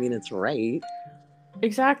doesn't mean it's right.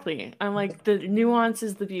 Exactly. I'm like, the nuance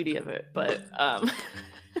is the beauty of it, but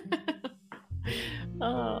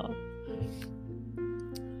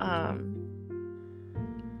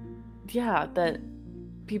that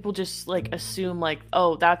people just like assume like,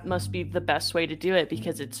 oh, that must be the best way to do it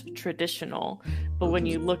because it's traditional. But when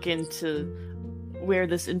you look into where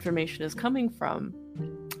this information is coming from,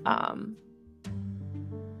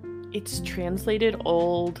 it's translated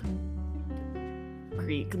old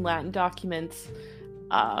Greek and Latin documents.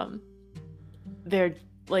 They're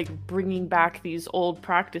like bringing back these old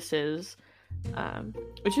practices,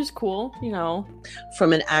 which is cool, you know,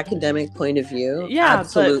 from an academic point of view. Yeah,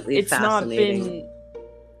 absolutely, but it's fascinating. not been.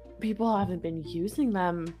 People haven't been using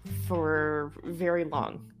them for very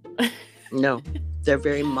long. No, they're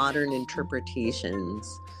very modern interpretations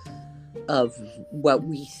of what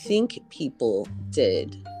we think people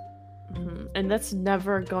did. And that's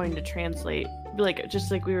never going to translate. Like,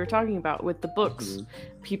 just like we were talking about with the books,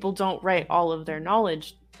 people don't write all of their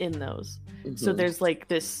knowledge in those. So there's like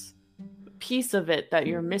this piece of it that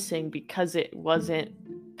you're missing because it wasn't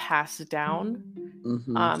passed down.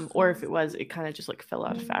 Or if it was, it kind of just like fell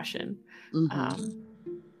out of fashion,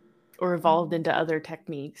 or evolved into other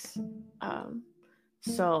techniques.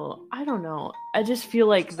 So I don't know. I just feel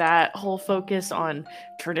like that whole focus on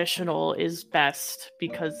traditional is best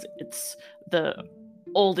because it's the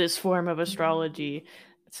oldest form of astrology.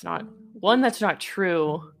 It's not one that's not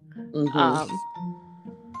true.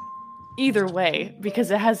 Either way,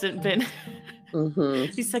 because it hasn't been.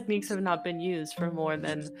 These techniques have not been used for more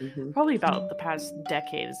than probably about the past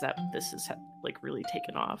decades that this has like really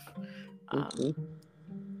taken off. I'm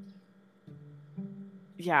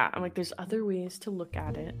like, there's other ways to look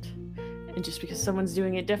at it, and just because someone's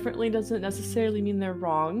doing it differently doesn't necessarily mean they're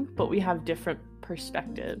wrong, but we have different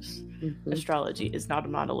perspectives. Astrology is not a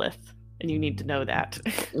monolith, and you need to know that.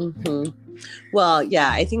 Well,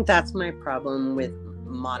 yeah, I think that's my problem with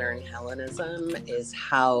modern Hellenism, is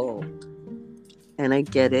how And I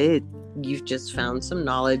get it. You've just found some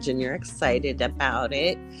knowledge and you're excited about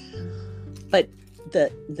it. But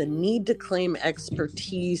the need to claim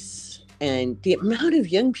expertise and the amount of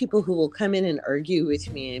young people who will come in and argue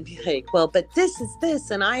with me and be like, well, but this is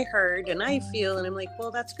this, and I heard and I feel, and I'm like,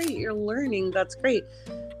 well, that's great. You're learning. That's great.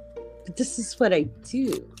 But this is what I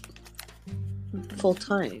do full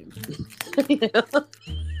time. You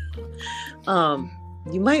know?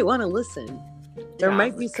 You might want to listen. There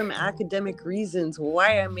might be some academic reasons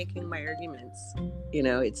why I'm making my arguments. You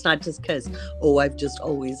know, it's not just because, I've just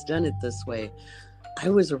always done it this way. I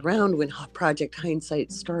was around when Project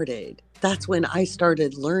Hindsight started. That's when I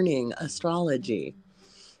started learning astrology.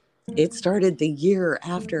 It started the year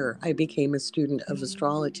after I became a student of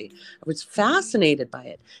astrology. I was fascinated by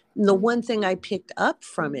it. And the one thing I picked up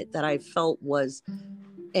from it that I felt was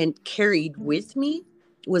and carried with me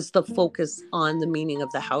was the focus on the meaning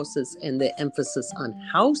of the houses and the emphasis on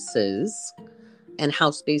houses and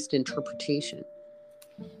house-based interpretation.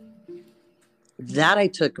 That I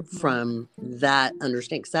took from that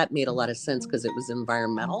understanding, because that made a lot of sense because it was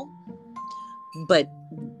environmental. But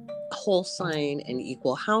whole sign and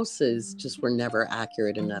equal houses just were never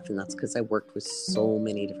accurate enough. And that's because I worked with so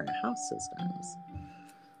many different house systems.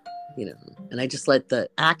 You know, and I just let the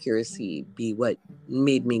accuracy be what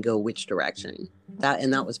made me go which direction.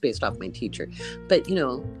 That was based off my teacher. But, you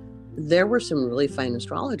know, there were some really fine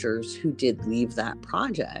astrologers who did leave that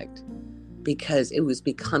project because it was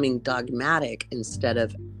becoming dogmatic instead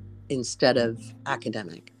of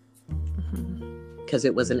academic. Because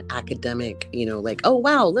it was an academic, you know, like, oh,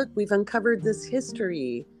 wow, look, we've uncovered this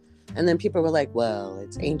history. And then people were like, well,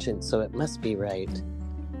 it's ancient, so it must be right.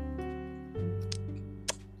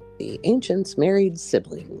 The ancients married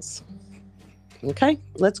siblings. Okay,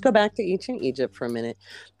 let's go back to ancient Egypt for a minute.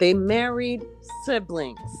 They married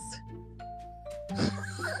siblings.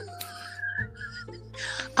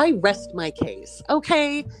 I rest my case.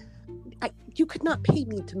 Okay, you could not pay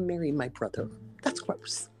me to marry my brother. That's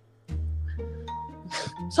gross.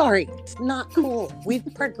 Sorry, it's not cool. We've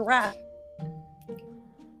progressed.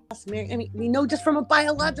 I mean, we know just from a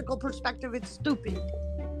biological perspective, it's stupid.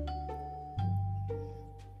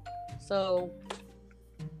 So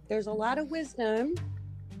there's a lot of wisdom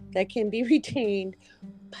that can be retained,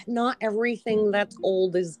 but not everything that's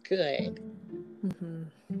old is good. Mm-hmm.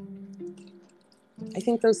 I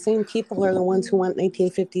think those same people are the ones who want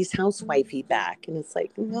 1950s housewifey back. And it's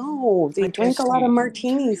like, no, they drank a lot of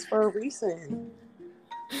martinis for a reason.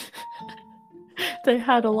 They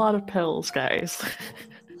had a lot of pills, guys.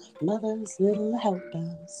 Mother's little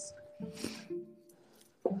helpers.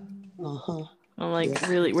 Uh-huh. I'm like,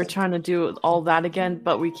 really, we're trying to do all that again,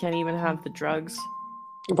 but we can't even have the drugs.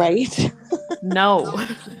 Right? No.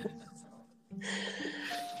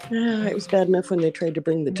 It was bad enough when they tried to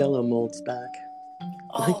bring the Jell-O molds back.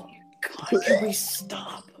 Oh, God, can we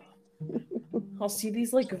stop? I'll see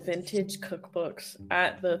these, like, vintage cookbooks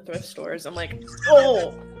at the thrift stores. I'm like,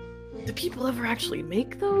 oh, did people ever actually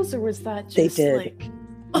make those? Or was that just, they did. Like...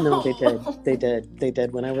 No, they did. They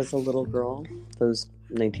did. When I was a little girl, those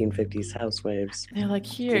 1950s housewives. They're like,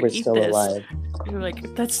 here, we're eat still this. Alive. You're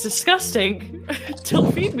like, that's disgusting.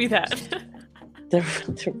 Don't feed me that. There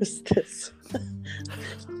was this.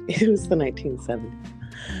 It was the 1970s.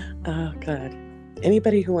 Oh, God.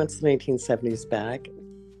 Anybody who wants the 1970s back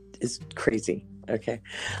is crazy, okay?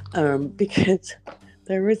 Because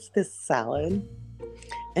there was this salad,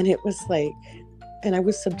 and it was like, and I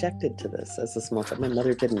was subjected to this as a small child. My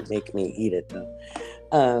mother didn't make me eat it,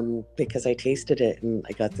 though, because I tasted it, and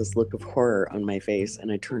I got this look of horror on my face,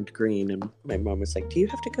 and I turned green, and my mom was like, do you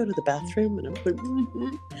have to go to the bathroom? And I'm like,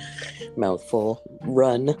 mouthful,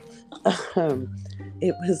 run.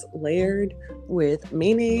 It was layered with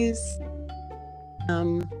mayonnaise,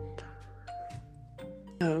 oh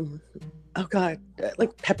God,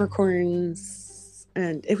 like peppercorns,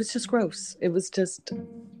 and it was just gross. It was just,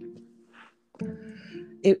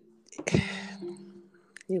 it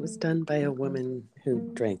was done by a woman who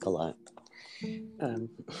drank a lot. It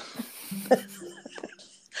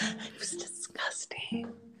was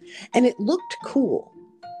disgusting, and it looked cool,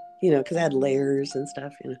 you know, because it had layers and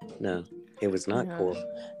stuff. You know, no, it was not cool,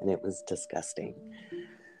 and it was disgusting.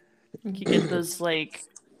 You get those, like,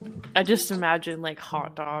 I just imagine, like,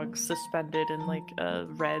 hot dogs suspended in, like, a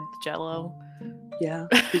red Jell-O. Yeah,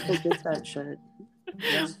 people did that shit.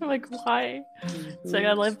 Yeah. I'm like, why? Mm-hmm. It's like,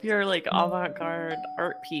 I love your, like, avant-garde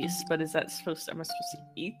art piece, but am I supposed to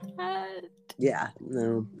eat that? Yeah,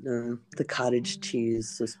 no. The cottage cheese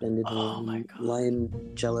suspended in lime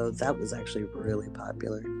Jell-O, that was actually really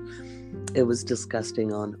popular. It was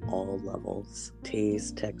disgusting on all levels.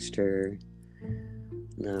 Taste, texture.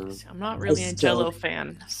 No. See, I'm not really a Jell-O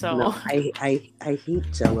fan, so No, I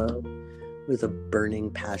hate Jell-O with a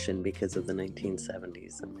burning passion because of the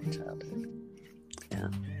 1970s in my childhood. Yeah,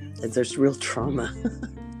 and there's real trauma.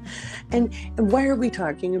 and why are we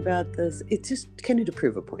talking about this? It's just kind of to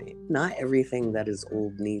prove a point. Not everything that is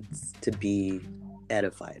old needs to be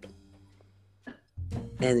edified.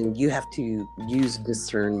 And you have to use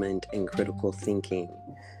discernment and critical thinking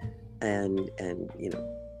and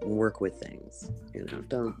work with things.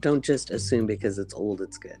 Don't just assume because it's old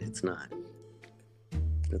it's good. It's not.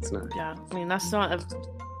 Yeah, I mean, that's not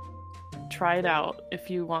try it out if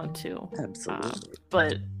you want to. Absolutely.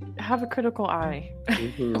 But have a critical eye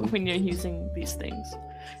when you're using these things.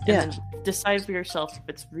 And then decide for yourself if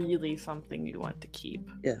it's really something you want to keep.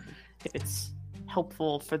 Yeah. If it's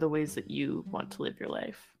helpful for the ways that you want to live your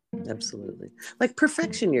life. Absolutely. Like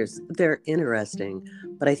perfection years, they're interesting,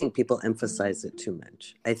 but I think people emphasize it too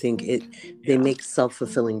much. I think they make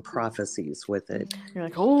self-fulfilling prophecies with it. You're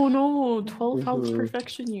like, oh no, 12th house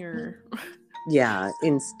perfection year. Yeah,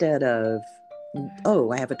 instead of,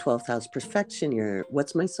 I have a 12th house perfection year.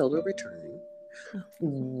 What's my solar return?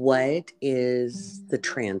 What is the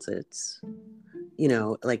transits?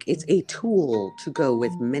 Like it's a tool to go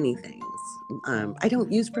with many things. I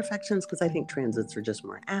don't use perfections because I think transits are just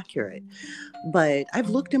more accurate, but I've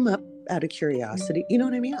looked them up out of curiosity. You know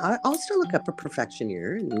what I mean? I'll still look up a perfection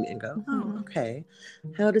year and go, oh, okay.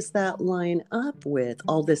 How does that line up with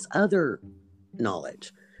all this other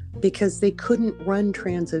knowledge? Because they couldn't run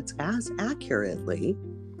transits as accurately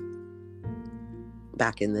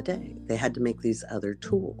back in the day. They had to make these other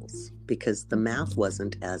tools because the math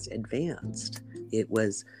wasn't as advanced. It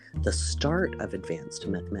was the start of advanced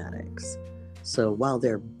mathematics. So while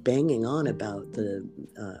they're banging on about the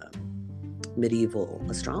medieval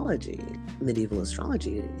astrology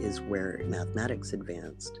is where mathematics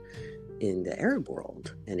advanced in the Arab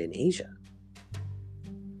world and in Asia.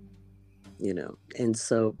 And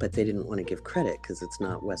so, but they didn't want to give credit because it's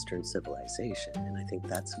not Western civilization. And I think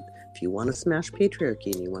that's, if you want to smash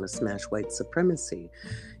patriarchy and you want to smash white supremacy,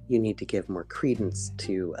 you need to give more credence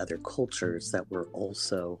to other cultures that were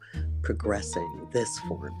also progressing this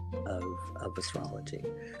form of astrology.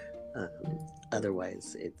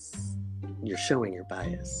 Otherwise, you're showing your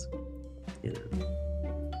bias.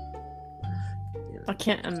 I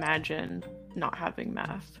can't imagine not having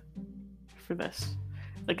math for this.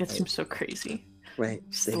 Like, it seems so crazy. Right.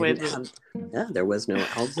 The there was no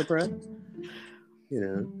algebra.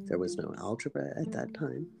 There was no algebra at that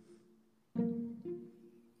time.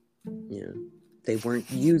 They weren't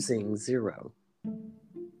using zero.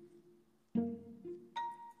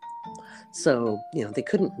 So, they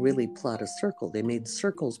couldn't really plot a circle. They made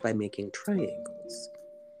circles by making triangles,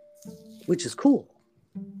 which is cool,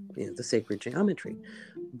 the sacred geometry.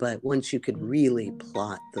 But once you could really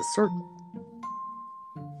plot the circle,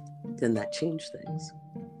 then that changed things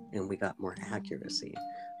and we got more accuracy.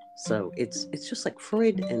 So it's just like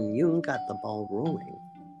Freud and Jung got the ball rolling.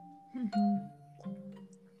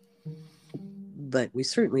 But we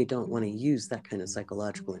certainly don't want to use that kind of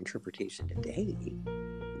psychological interpretation today.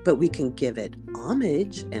 But we can give it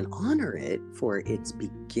homage and honor it for its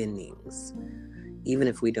beginnings. Even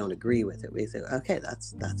if we don't agree with it, we say, okay,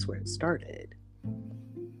 that's where it started.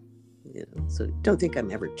 So don't think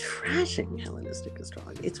I'm ever trashing Hellenistic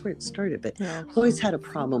astrology. It's where it started, but I've always had a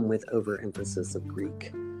problem with overemphasis of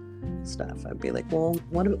Greek stuff. I'd be like, well,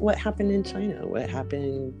 what happened in China? What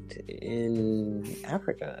happened in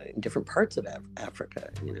Africa, in different parts of Africa?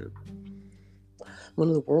 One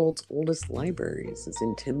of the world's oldest libraries is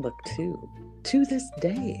in Timbuktu. To this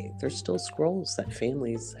day, there's still scrolls that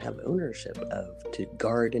families have ownership of to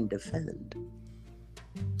guard and defend.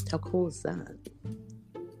 How cool is that?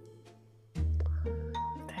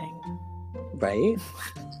 Right?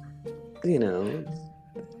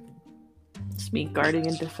 It's me guarding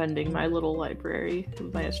and defending my little library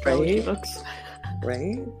of my astrology books.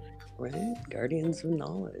 Right? Guardians of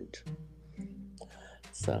knowledge.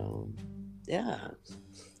 So, yeah.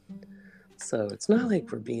 So it's not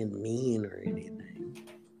like we're being mean or anything.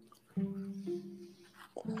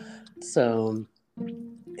 So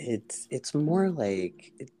it's more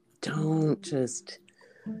like, don't just,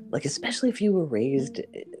 like, especially if you were raised,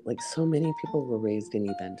 like so many people were raised in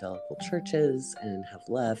evangelical churches and have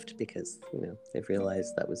left because, they've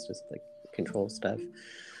realized that was just like control stuff.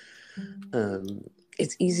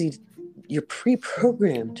 It's easy, you're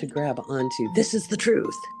pre-programmed to grab onto, this is the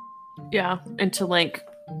truth. Yeah, and to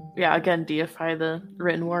again, deify the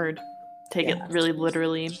written word. Take it really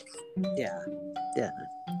literally. Yeah.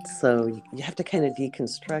 So you have to kind of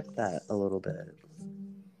deconstruct that a little bit.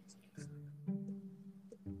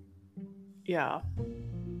 Yeah.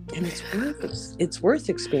 And it's worth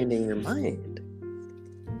expanding your mind.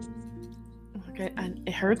 Okay, and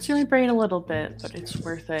it hurts your brain a little bit, but it's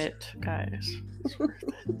worth it, guys. It's worth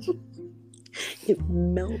it. It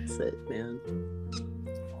melts it, man.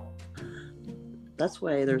 That's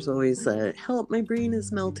why there's always a "help, my brain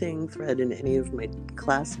is melting" thread in any of my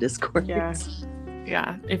class discords.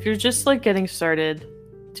 Yeah. If you're just like getting started,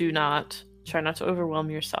 try not to overwhelm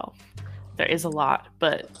yourself. There is a lot,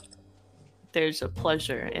 but there's a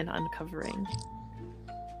pleasure in uncovering.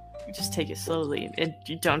 You just take it slowly, and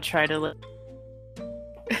you don't try to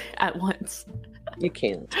at once. You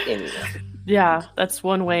can't anyway. Yeah, that's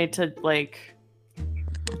one way to like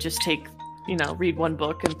just read one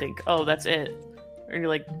book and think, oh, that's it. Or you're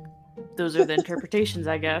like, those are the interpretations,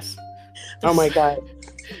 I guess. Oh my god.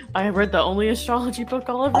 I read the only astrology book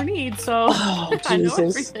I'll ever need, so I know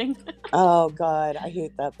everything. Oh god, I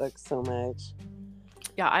hate that book so much.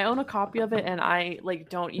 Yeah, I own a copy of it, and I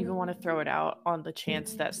don't even want to throw it out on the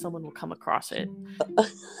chance that someone will come across it.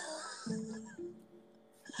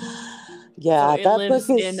 Yeah, so that lives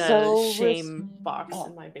book is in so a shame box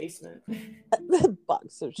in my basement. The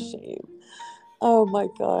box of shame. Oh my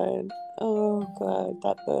god. Oh god,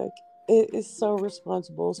 that book. It is so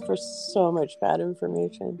responsible for so much bad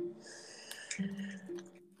information.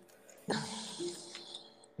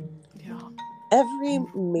 Yeah. Every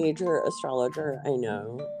major astrologer I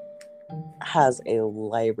know has a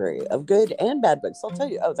library of good and bad books. They'll tell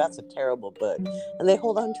you, oh, that's a terrible book, and they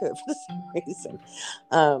hold on to it for the same reason.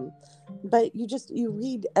 But you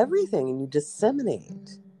read everything and you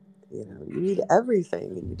disseminate. You read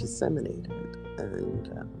everything and you disseminate it, and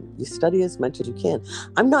you study as much as you can.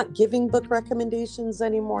 I'm not giving book recommendations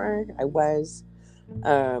anymore. I was,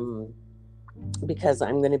 because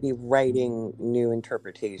I'm going to be writing new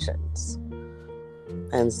interpretations,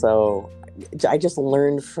 and so I just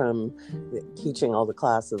learned from teaching all the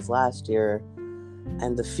classes last year,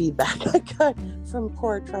 and the feedback I got from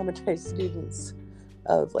poor traumatized students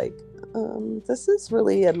of like, this is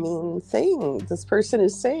really a mean thing this person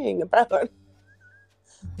is saying about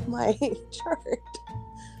my chart.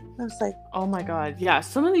 I was like, oh my god, yeah,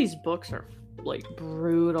 some of these books are like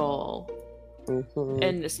brutal. mm-hmm.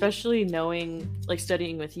 And especially knowing,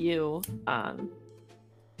 studying with you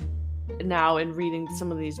now and reading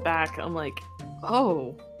some of these back, I'm like,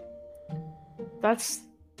 oh, that's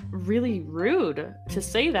really rude to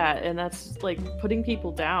say that, and that's putting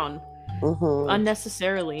people down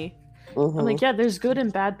unnecessarily. I'm like, yeah, there's good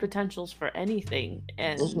and bad potentials for anything,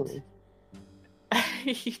 and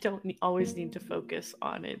you don't always need to focus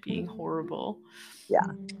on it being horrible. Yeah,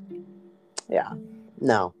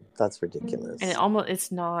 no, that's ridiculous. And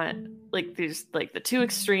it's not there's the two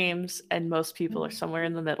extremes, and most people are somewhere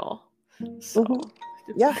in the middle. So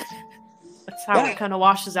yeah, that's how it kind of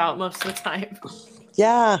washes out most of the time.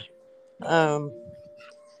 Yeah. And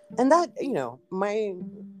that,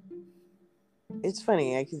 it's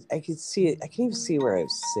funny. I could see it. I can even see where I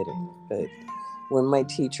was sitting. But when my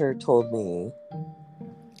teacher told me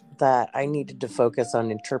that I needed to focus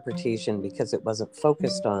on interpretation because it wasn't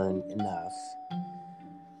focused on enough,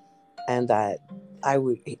 and that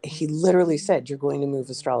he literally said, "You're going to move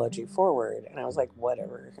astrology forward." And I was like,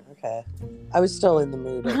 whatever. Okay. I was still in the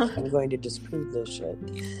mood of, I'm going to disprove this shit.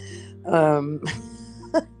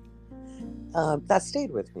 That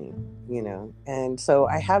stayed with me, and so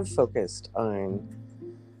I have focused on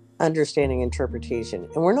understanding interpretation.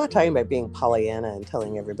 And we're not talking about being Pollyanna and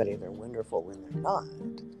telling everybody they're wonderful when they're not.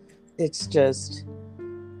 It's just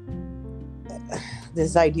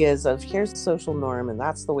these ideas of here's the social norm and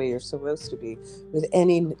that's the way you're supposed to be,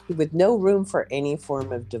 with no room for any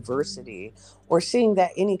form of diversity, or seeing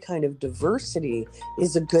that any kind of diversity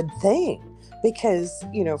is a good thing. Because,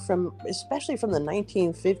 especially from the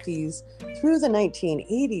 1950s through the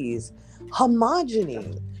 1980s,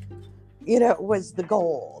 homogeny, was the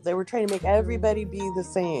goal. They were trying to make everybody be the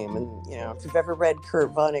same. And, if you've ever read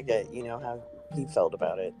Kurt Vonnegut, you know how he felt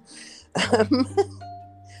about it.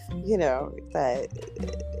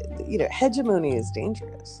 Hegemony is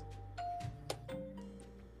dangerous.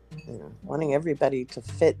 Wanting everybody to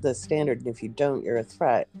fit the standard, and if you don't, you're a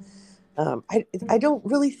threat. I don't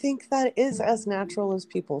really think that is as natural as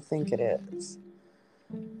people think it is.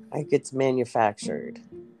 It's manufactured.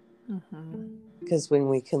 Because when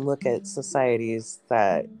we can look at societies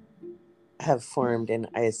that have formed in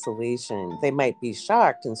isolation, they might be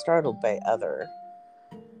shocked and startled by other,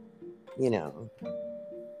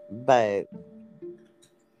 but,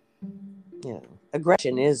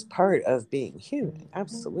 aggression is part of being human,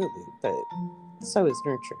 absolutely, but so is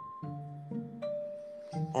nurture.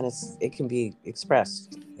 And it can be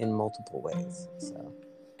expressed in multiple ways. So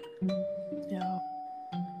Yeah.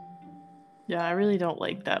 Yeah, I really don't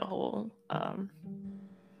like that whole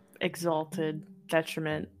exalted,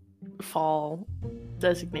 detriment, fall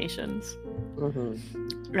designations.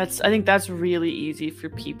 I think that's really easy for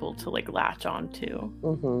people to like latch onto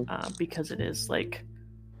because it is like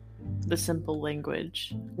the simple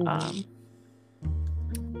language.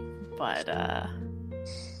 But I'll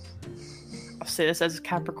say this as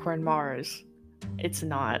Capricorn Mars. It's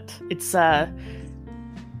not. It's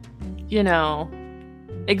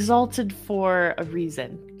exalted for a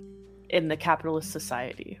reason in the capitalist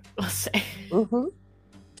society, we'll say.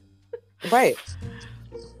 Right.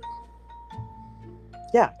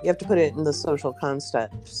 Yeah, you have to put it in the social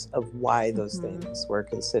concepts of why those things were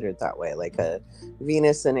considered that way. Like a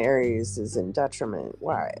Venus in Aries is in detriment.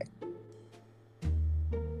 Why?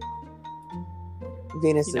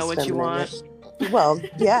 Venus is what you want. Well,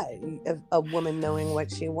 yeah, a woman knowing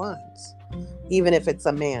what she wants, even if it's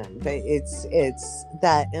a man. But it's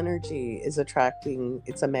that energy is attracting.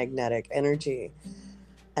 It's a magnetic energy,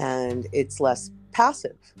 and it's less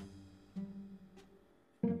passive.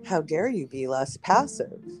 How dare you be less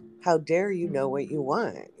passive? How dare you know what you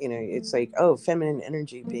want? It's like, oh, feminine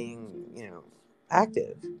energy being,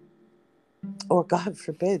 active. Or God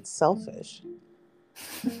forbid, selfish.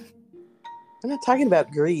 I'm not talking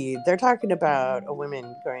about greed. They're talking about a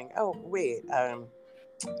woman going, oh, wait,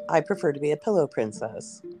 I prefer to be a pillow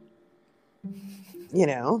princess.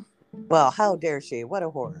 Well, how dare she? What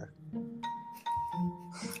a horror.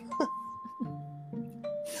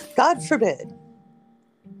 God forbid.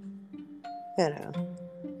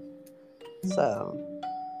 So,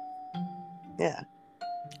 yeah.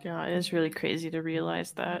 Yeah, it is really crazy to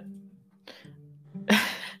realize that.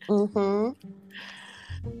 Mm-hmm.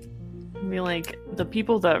 I mean, like, the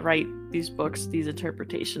people that write these books, these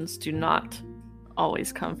interpretations, do not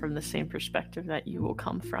always come from the same perspective that you will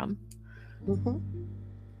come from. Mm-hmm.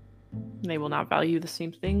 They will not value the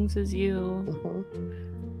same things as you. Mm-hmm.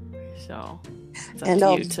 So it's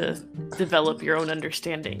up to you to develop your own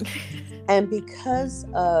understanding. And because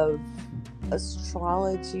of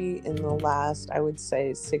astrology in the last, I would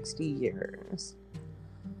say, 60 years,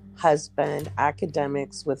 has been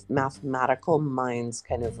academics with mathematical minds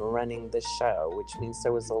kind of running the show, which means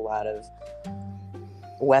there was a lot of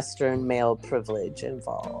Western male privilege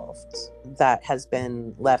involved that has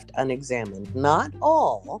been left unexamined. Not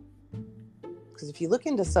all, because if you look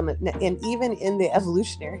into some, and even in the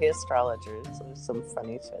evolutionary astrologers, there's some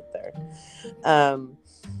funny shit there.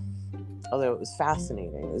 Although it was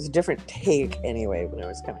fascinating. It was a different take anyway when it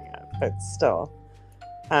was coming up, but still.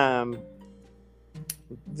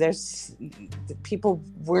 People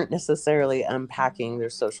weren't necessarily unpacking their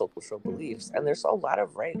social cultural beliefs, and there's a lot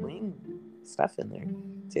of right-wing stuff in there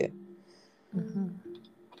too.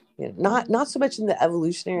 Not so much in the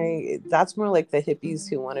evolutionary. That's more like the hippies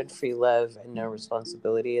who wanted free love and no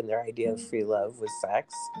responsibility, and their idea of free love was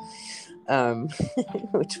sex,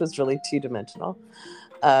 which was really two-dimensional.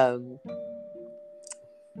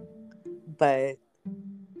 But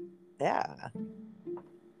yeah.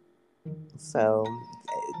 So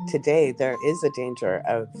today there is a danger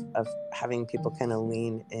of having people kind of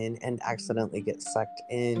lean in and accidentally get sucked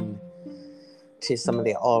in to some of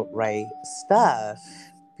the alt-right stuff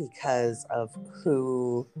because of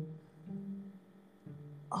who's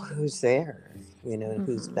there,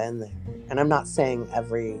 who's been there. And I'm not saying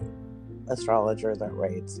every astrologer that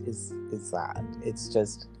writes is that. It's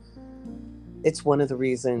just, it's one of the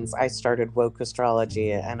reasons I started woke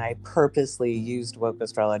astrology, and I purposely used woke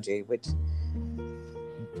astrology, which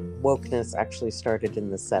wokeness actually started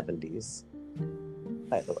in the 70s,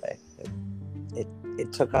 by the way.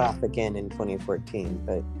 It took off again in 2014,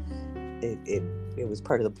 but it was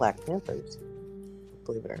part of the Black Panthers,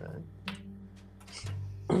 believe it or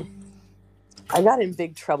not. I got in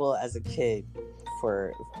big trouble as a kid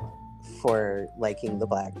for liking the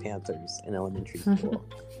Black Panthers in elementary school.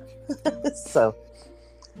 So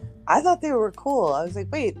I thought they were cool. I was like,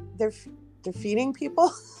 wait, they're feeding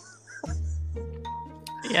people?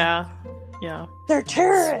 Yeah. They're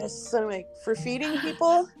terrorists. And I'm like, for feeding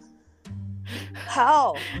people?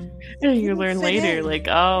 How? And you learn later, like,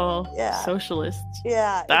 oh, yeah. Socialists.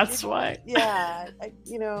 Yeah. That's why. Yeah.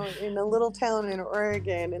 In a little town in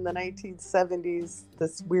Oregon in the 1970s,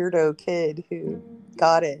 this weirdo kid who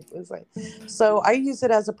got it was like, so I use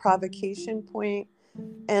it as a provocation point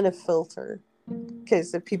and a filter.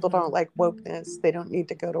 Because if people don't like wokeness, they don't need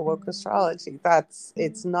to go to woke astrology.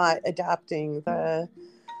 It's not adapting the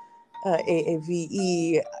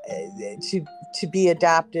AAVE to be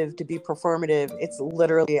adaptive, to be performative. It's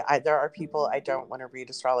literally, there are people I don't want to read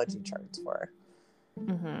astrology charts for.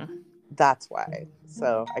 that's why.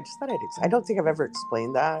 So I just thought I don't think I've ever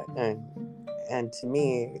explained that. And to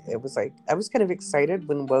me, it was like, I was kind of excited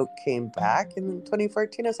when woke came back in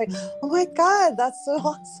 2014. I was like, oh my God, that's so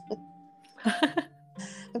awesome.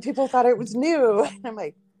 And people thought it was new. And I'm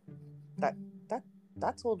like,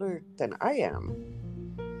 that's older than I am.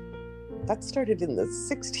 That started in the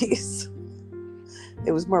 60s.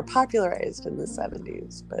 It was more popularized in the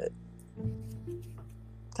 70s, but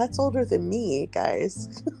that's older than me,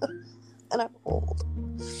 guys. And I'm old.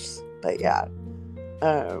 But yeah.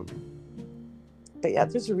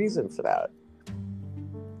 There's a reason for that.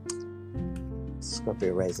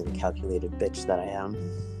 Scorpio rising, calculated bitch that I am.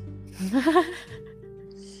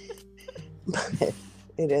 But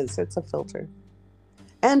it's a filter.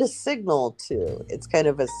 And a signal too. It's kind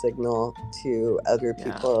of a signal to other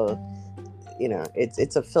people. Yeah.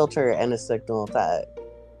 It's a filter and a signal that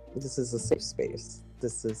this is a safe space.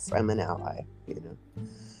 I'm an ally,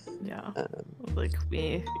 Yeah. Like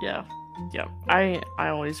me. Yeah. Yeah. I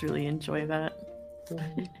always really enjoy that.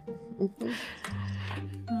 Mm-hmm.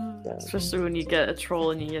 Yeah. Especially when you get a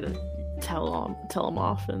troll and you get to tell them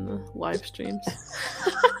off in the live streams.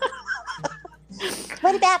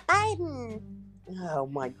 What about Biden? Oh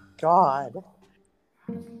my God.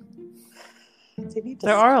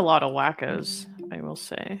 There are a lot of wackos, I will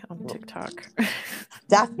say, on TikTok.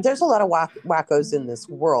 There's a lot of wackos in this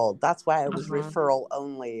world. That's why I was referral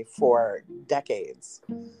only for decades.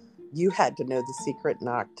 You had to know the secret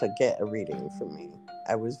knock to get a reading from me.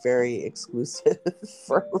 I was very exclusive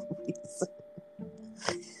for a reason.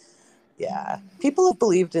 Yeah. People have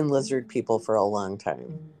believed in lizard people for a long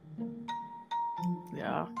time.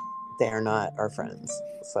 Yeah. They are not our friends.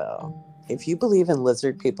 So if you believe in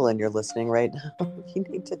lizard people and you're listening right now, you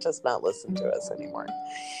need to just not listen to us anymore.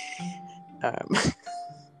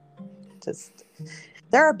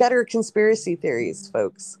 There are better conspiracy theories,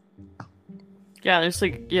 folks. Yeah, there's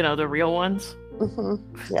the real ones.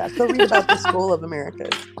 Mm-hmm. Yeah, go read about the School of America.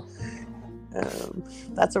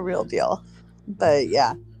 That's a real deal. But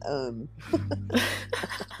yeah.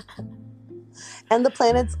 And the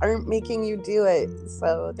planets aren't making you do it.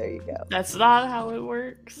 So there you go. That's not how it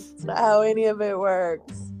works. That's not how any of it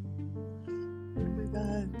works. Oh my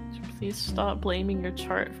God. Please stop blaming your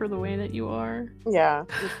chart for the way that you are. Yeah,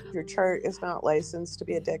 your chart is not licensed to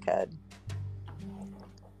be a dickhead.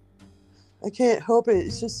 I can't help it.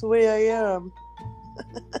 It's just the way I am.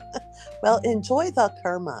 Well, enjoy the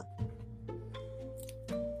karma.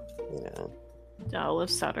 Yeah, I'll live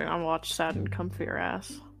Saturn. I'll watch Saturn come for your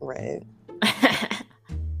ass. Right.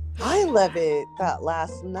 I love it that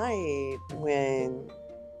last night when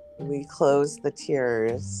we closed the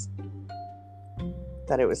tiers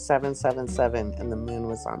that it was 777 and the moon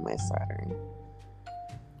was on my Saturn.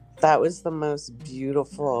 That was the most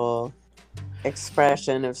beautiful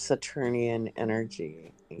expression of Saturnian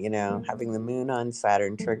energy, having the moon on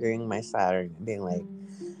Saturn, triggering my Saturn and being like,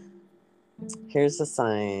 here's a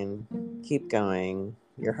sign, keep going,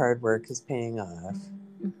 your hard work is paying off.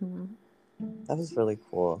 Mm-hmm. That was really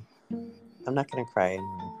cool. I'm not gonna cry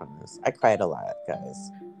anymore, I promise. I cried a lot, guys.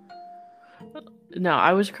 No,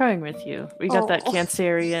 I was crying with you. We got that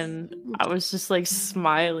Cancerian. I was just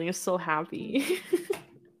smiling, so happy.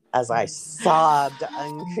 As I sobbed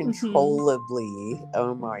uncontrollably.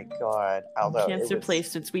 Oh my God. Although Cancer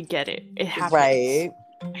placements, we get it. It happens. Right?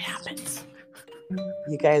 It happens.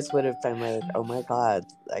 You guys would have been like, oh my God.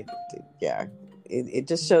 Yeah. It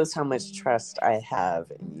just shows how much trust I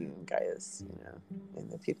have in you guys,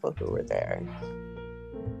 and the people who were there.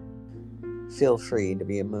 Feel free to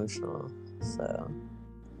be emotional. So,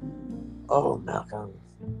 oh, Malcolm.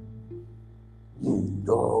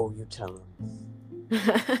 Oh, you tell him.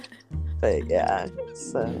 But yeah,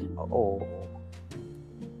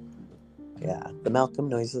 yeah, the Malcolm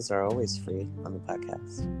noises are always free on the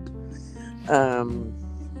podcast.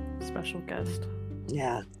 Special guest.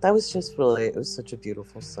 Yeah, that was just it was such a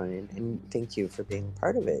beautiful sign, and thank you for being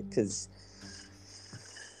part of it, because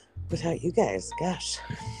without you guys, gosh,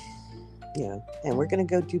 and we're gonna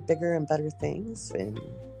go do bigger and better things in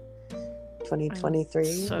 2023.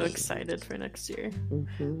 I'm so excited for next year.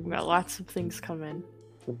 Mm-hmm. We got lots of things coming.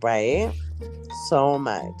 Right? So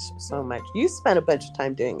much. You spent a bunch of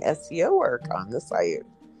time doing SEO work on the site.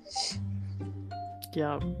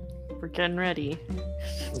 Yeah, we're getting ready.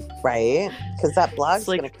 Right? Because that blog's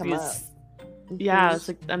going to come up. Yeah,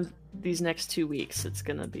 it's these next 2 weeks, it's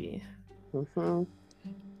going to be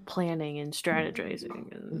planning and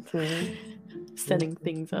strategizing and setting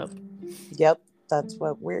things up. Yep. That's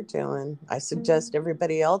what we're doing. I suggest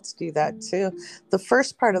everybody else do that too. The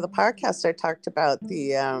first part of the podcast, I talked about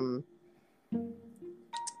the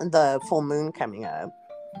full moon coming up.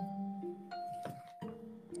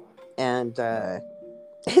 And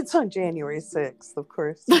it's on January 6th, of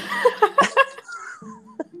course.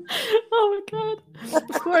 Oh my god.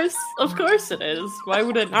 Of course it is. Why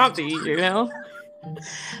would it not be, you know?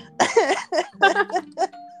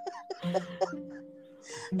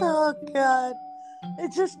 Oh god.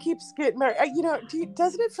 It just keeps getting better.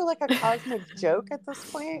 Doesn't it feel like a cosmic joke at this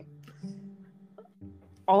point?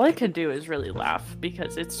 All I can do is really laugh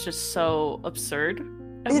because it's just so absurd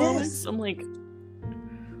at moments. I'm like,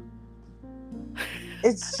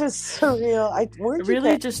 it's just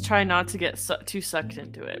surreal. Just try not to get too sucked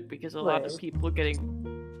into it because a lot of people are getting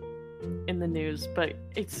in the news, but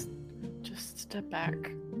it's just step back,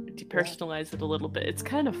 depersonalize it a little bit. It's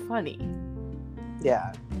kind of funny.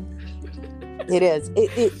 Yeah, it is.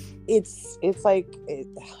 It's like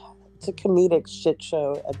it's a comedic shit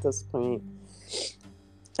show at this point.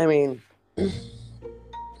 I mean, yeah,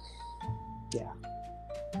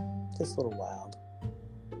 just a little wild.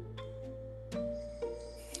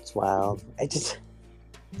 It's wild.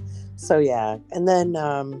 So yeah, and then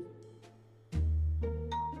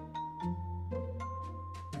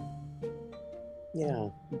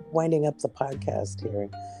winding up the podcast here,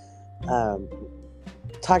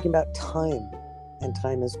 talking about time, and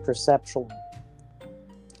time is perceptual.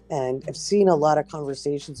 And I've seen a lot of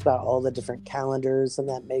conversations about all the different calendars, and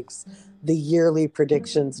that makes the yearly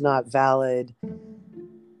predictions not valid.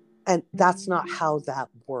 And that's not how that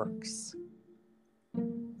works.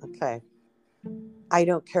 Okay. I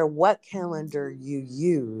don't care what calendar you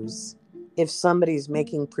use. If somebody's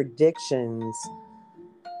making predictions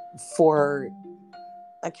for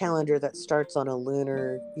a calendar that starts on a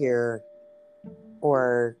lunar year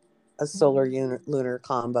or a solar lunar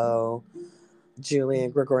combo,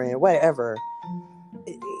 Julian, Gregorian, whatever,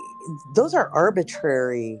 those are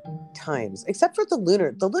arbitrary times, except for the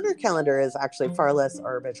lunar. The lunar calendar is actually far less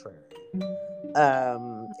arbitrary,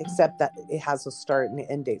 except that it has a start and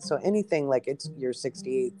end date. So anything like it's year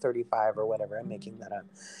 68, 35 or whatever, I'm making that up,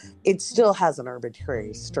 it still has an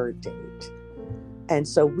arbitrary start date. And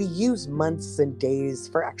so we use months and days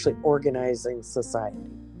for actually organizing society.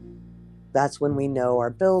 That's when we know our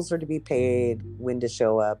bills are to be paid, when to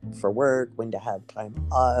show up for work, when to have time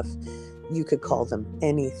off. You could call them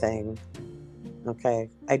anything. Okay?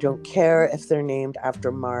 I don't care if they're named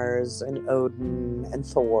after Mars and Odin and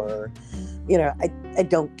Thor. I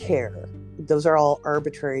don't care. Those are all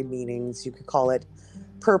arbitrary meanings. You could call it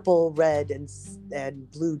purple, red, and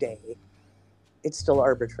blue day. It's still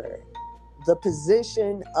arbitrary. The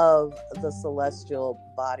position of the celestial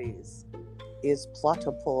bodies is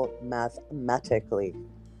plottable mathematically.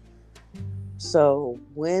 So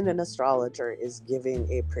when an astrologer is giving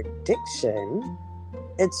a prediction,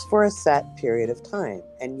 it's for a set period of time.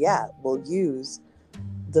 And we'll use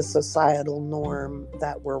the societal norm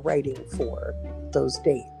that we're writing for those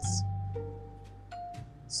dates.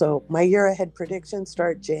 So my year ahead predictions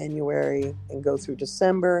start January and go through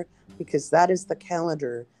December, because that is the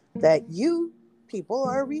calendar that you people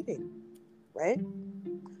are reading, right?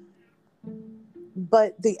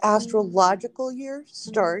 But the astrological year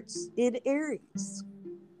starts in Aries.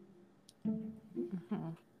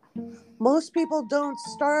 Mm-hmm. Most people don't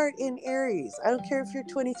start in Aries. I don't care if you're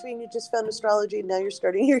 23 and you just found astrology and now you're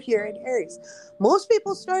starting your year in Aries. Most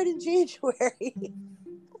people start in January.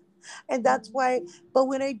 And that's why, but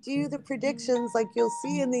when I do the predictions, like you'll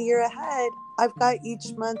see in the year ahead, I've got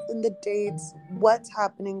each month and the dates, what's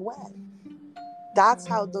happening when. That's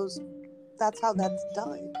how that's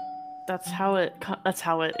done. That's how it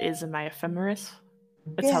is in my ephemeris.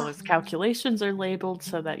 That's how those calculations are labeled,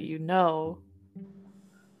 so that you know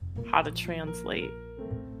how to translate.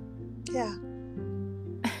 Yeah.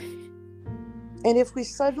 And if we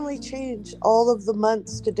suddenly change all of the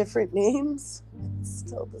months to different names, it's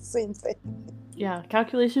still the same thing. Yeah,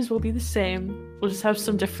 calculations will be the same. We'll just have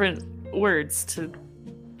some different words to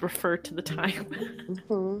refer to the time.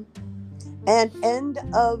 Mm-hmm. And end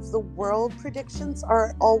of the world predictions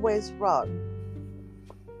are always wrong.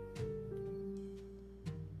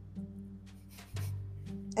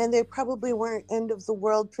 And they probably weren't end of the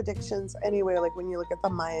world predictions anyway, like when you look at the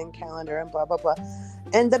Mayan calendar and blah, blah, blah.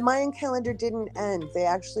 And the Mayan calendar didn't end. They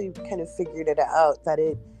actually kind of figured it out, that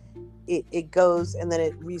it goes and then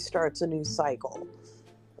it restarts a new cycle.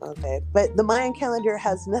 Okay, but the Mayan calendar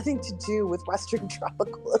has nothing to do with Western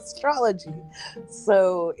tropical astrology.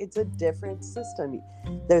 So it's a different system.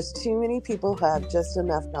 There's too many people who have just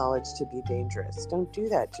enough knowledge to be dangerous. Don't do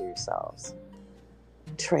that to yourselves.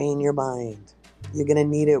 Train your mind. You're going to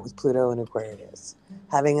need it with Pluto and Aquarius.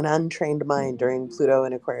 Having an untrained mind during Pluto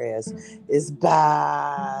and Aquarius is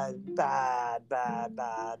bad.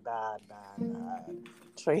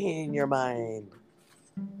 Train your mind.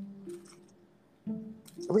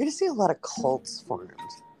 We're going to see a lot of cults formed.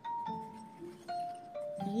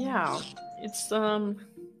 Yeah, it's a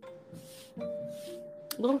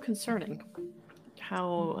little concerning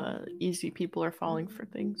how easy people are falling for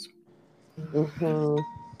things. Mm-hmm.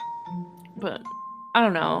 But I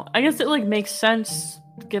don't know. I guess it like makes sense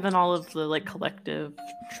given all of the like collective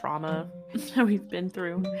trauma that we've been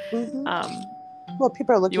through. Mm-hmm. Well,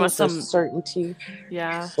 people are You looking want for some- certainty,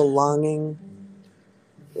 Yeah, belonging.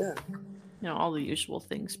 Yeah. you know, all the usual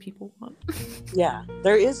things people want. Yeah.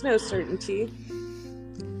 There is no certainty.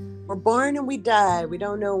 We're born and we die. We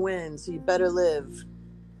don't know when, so you better live.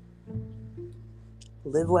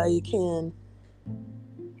 Live while you can.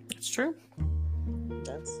 It's true.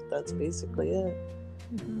 That's basically it.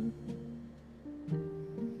 Mm-hmm.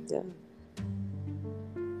 Yeah.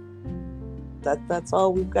 That's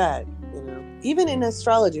all we've got, you know. Even in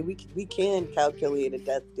astrology, we can calculate a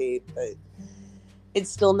death date, but it's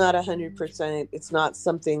still not 100%. It's not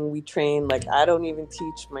something we train. Like, I don't even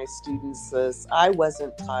teach my students this. I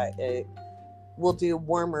wasn't taught it. We'll do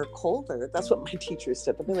warmer, colder. That's what my teachers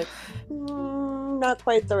said. But they're like, not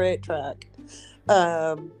quite the right track.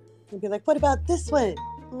 I'd be like, what about this one?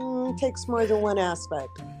 Takes more than one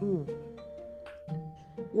aspect.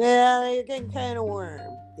 Yeah, you're getting kind of warm.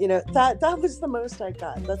 You know, that was the most I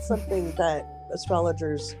got. That's something that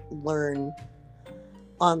astrologers learn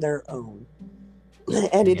on their own.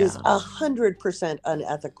 And it is 100%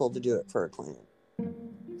 unethical to do it for a client.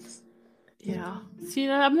 Yeah. See,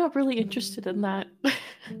 I'm not really interested in that.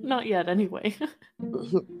 Not yet, anyway.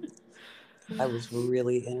 I was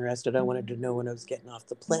really interested. I wanted to know when I was getting off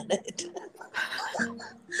the planet.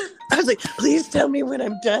 I was like, please tell me when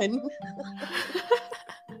I'm done.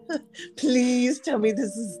 Please tell me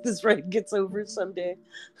this ride gets over someday.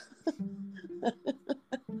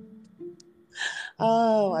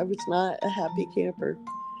 Oh, I was not a happy camper.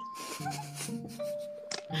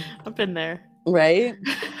 I've been there. Right?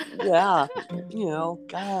 Yeah. You know,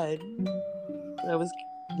 God. I was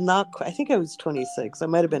not quite, I think I was 26. I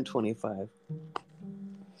might have been 25.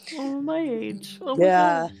 Oh, my age. Oh, my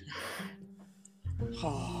Yeah. God.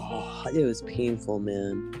 Oh, it was painful,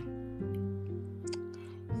 man.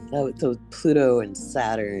 Those Pluto and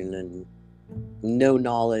Saturn and no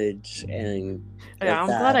knowledge and Yeah, I'm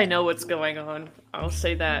glad I know what's going on. I'll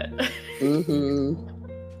say that. Mm-hmm.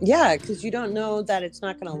 Yeah, because you don't know that it's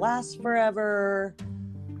not going to last forever.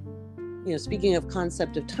 You know, speaking of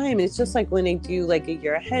concept of time, it's just like when I do like a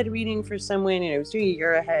year ahead reading for someone, and I was doing a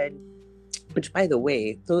year ahead, which, by the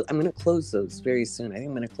way, I'm going to close those very soon. I think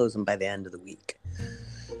I'm going to close them by the end of the week.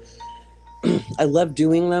 I love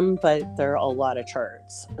doing them, but there are a lot of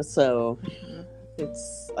charts. So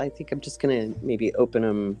I think I'm just going to maybe open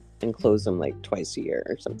them and close them like twice a year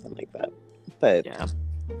or something like that. But Yeah.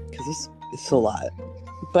 because it's a lot.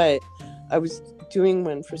 But I was doing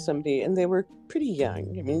one for somebody and they were pretty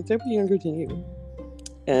young. I mean, they were younger than you.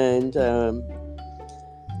 And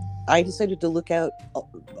I decided to look out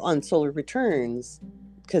on solar returns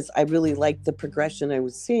because I really liked the progression I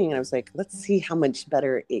was seeing. And I was like, let's see how much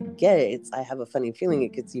better it gets. I have a funny feeling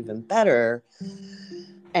it gets even better.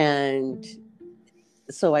 And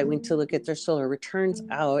so I went to look at their solar returns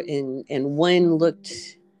out, and one looked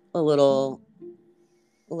a little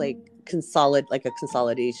like a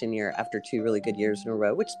consolidation year after 2 really good years in a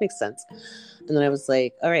row, which makes sense. And then I was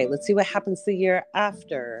like, all right, let's see what happens the year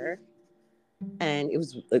after. And it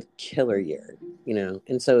was a killer year, you know?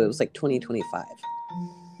 And so it was like 2025.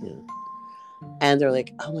 You know? And they're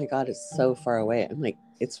like, oh my God, it's so far away. I'm like,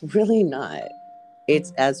 it's really not.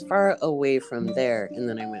 It's as far away from there. And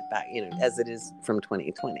then I went back, you know, as it is from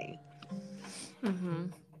 2020. Mm-hmm.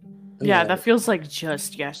 Yeah, that feels like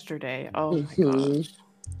just yesterday. Oh my gosh.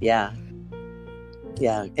 Yeah.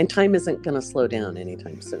 Yeah. And time isn't going to slow down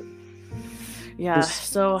anytime soon. Yeah.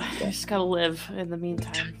 So I just got to live in the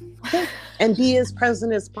meantime. And be as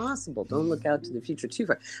present as possible. Don't look out to the future too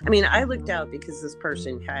far. I mean, I looked out because this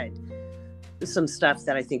person had some stuff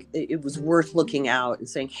that I think it was worth looking out and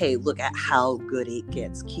saying, hey, look at how good it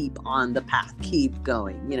gets. Keep on the path. Keep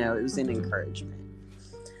going. You know, it was an encouragement.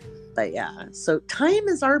 But yeah, so time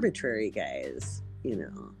is arbitrary, guys. You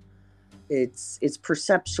know, it's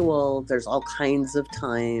perceptual. There's all kinds of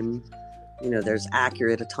time. You know, there's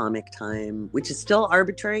accurate atomic time, which is still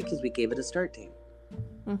arbitrary because we gave it a start date.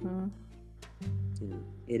 Mm-hmm. You know,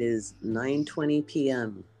 it is 9:20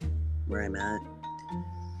 p.m. where I'm at.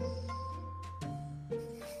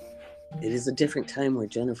 It is a different time where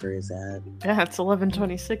Jennifer is at. Yeah, it's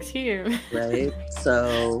 11:26 here. Right?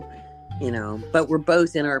 So, you know, but we're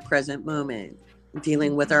both in our present moment,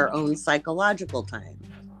 dealing with our own psychological time.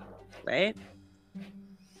 Right?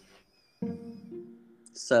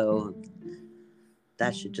 So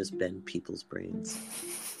That should just bend people's brains.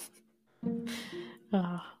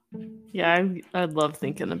 Yeah, I love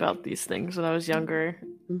thinking about these things when I was younger.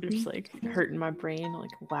 Mm-hmm. It was like hurting my brain. Like,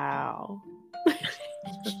 wow.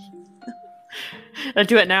 I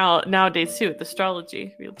do it nowadays too with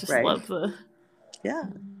astrology. You'll just love the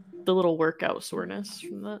little workout soreness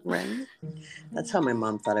from that. Right. That's how my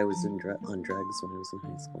mom thought I was on drugs when I was in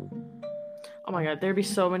high school. Oh my god, there'd be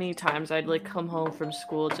so many times I'd like come home from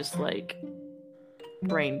school just like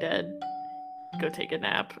brain dead, go take a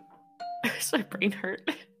nap. So my brain hurt.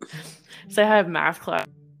 So I have math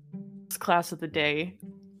class of the day.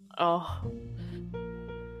 Oh,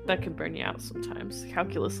 that can burn you out sometimes.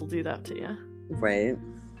 Calculus will do that to you. Right.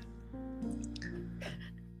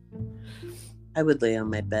 I would lay on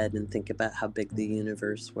my bed and think about how big the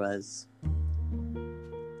universe was.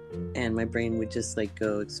 And my brain would just like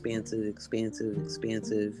go expansive.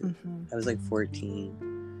 Mm-hmm. I was like 14.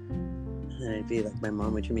 And then I'd be like, my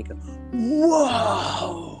mom would hear me go,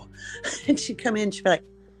 whoa! And she'd come in, she'd be like,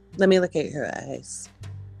 let me look at your eyes.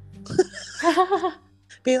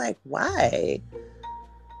 Be like, why?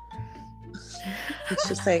 It's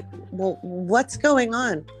just like, well, what's going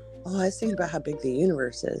on? Oh, I was thinking about how big the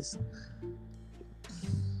universe is.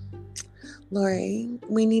 Lori,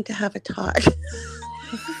 we need to have a talk.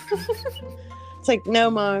 It's like, no,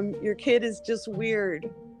 Mom, your kid is just weird.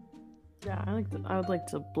 Yeah, I would like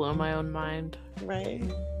to blow my own mind. Right?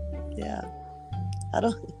 Yeah. I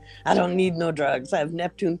don't need no drugs. I have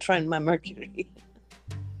Neptune trying my Mercury.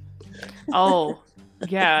 Oh,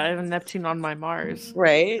 yeah, I have Neptune on my Mars.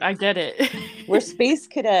 Right? I get it. We're space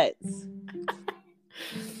cadets.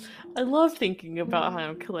 I love thinking about how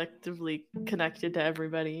I'm collectively connected to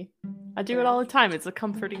everybody. I do it all the time. It's a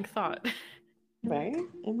comforting thought. Right?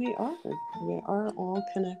 And we are. We are all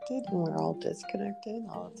connected and we're all disconnected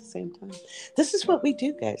all at the same time. This is what we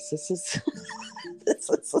do, guys. This is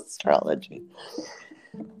astrology.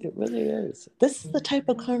 It really is. This is the type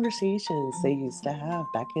of conversations they used to have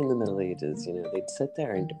back in the Middle Ages. You know, they'd sit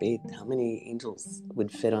there and debate how many angels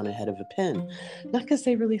would fit on a head of a pin. Not because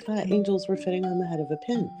they really thought angels were fitting on the head of a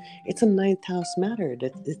pin. It's a ninth house matter.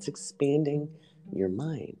 It's expanding your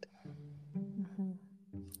mind. Mm-hmm.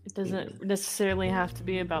 It doesn't necessarily have to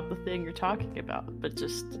be about the thing you're talking about, but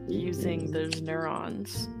just using those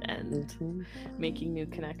neurons and making new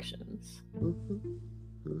connections.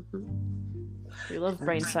 We love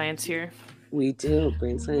brain science here. We do.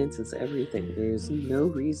 Brain science is everything. There's no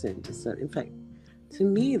reason to start. In fact, to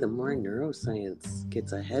me, the more neuroscience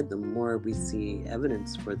gets ahead, the more we see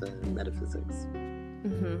evidence for the metaphysics.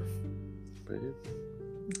 Right?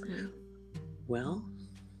 Well,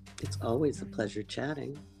 it's always a pleasure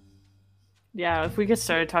chatting. Yeah, if we get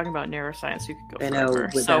started talking about neuroscience, we could go forever.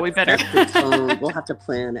 So we better. We'll have to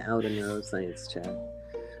plan out a neuroscience chat.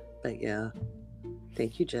 But yeah,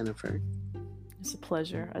 thank you, Jennifer. It's a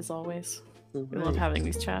pleasure, as always. Right. We love having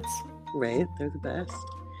these chats. Right, they're the best.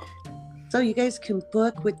 So you guys can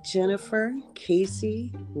book with Jennifer,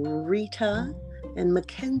 Casey, Rita, and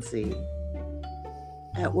Mackenzie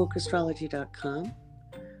at wokeastrology.com.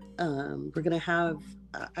 We're going to have,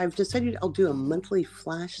 I've decided I'll do a monthly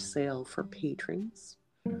flash sale for patrons.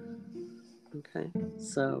 Okay,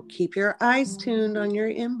 so keep your eyes tuned on your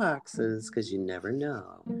inboxes because you never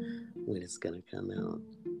know when it's going to come out.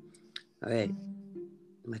 All right,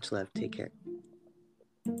 much love. Take care.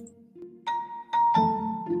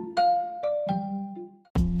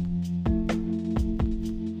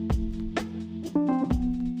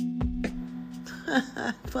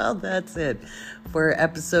 Well, that's it for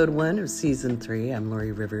episode 1 of season 3. I'm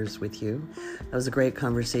Lori Rivers with you. That was a great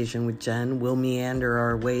conversation with Jen. We'll meander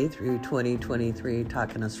our way through 2023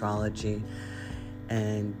 talking astrology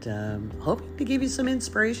and hoping to give you some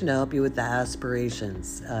inspiration to help you with the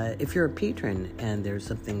aspirations. If you're a patron and there's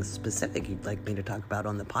something specific you'd like me to talk about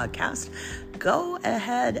on the podcast, go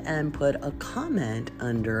ahead and put a comment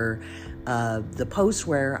under the post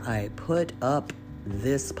where I put up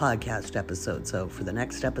this podcast episode. So for the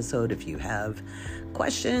next episode, if you have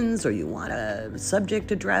questions or you want a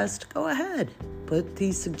subject addressed, go ahead, put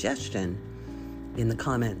the suggestion in the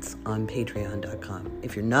comments on patreon.com.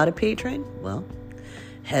 If you're not a patron, well,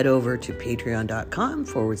 head over to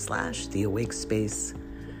patreon.com/The Awake Space.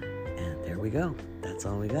 And there we go. That's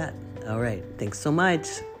all we got. All right. Thanks so much.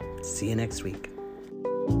 See you next week.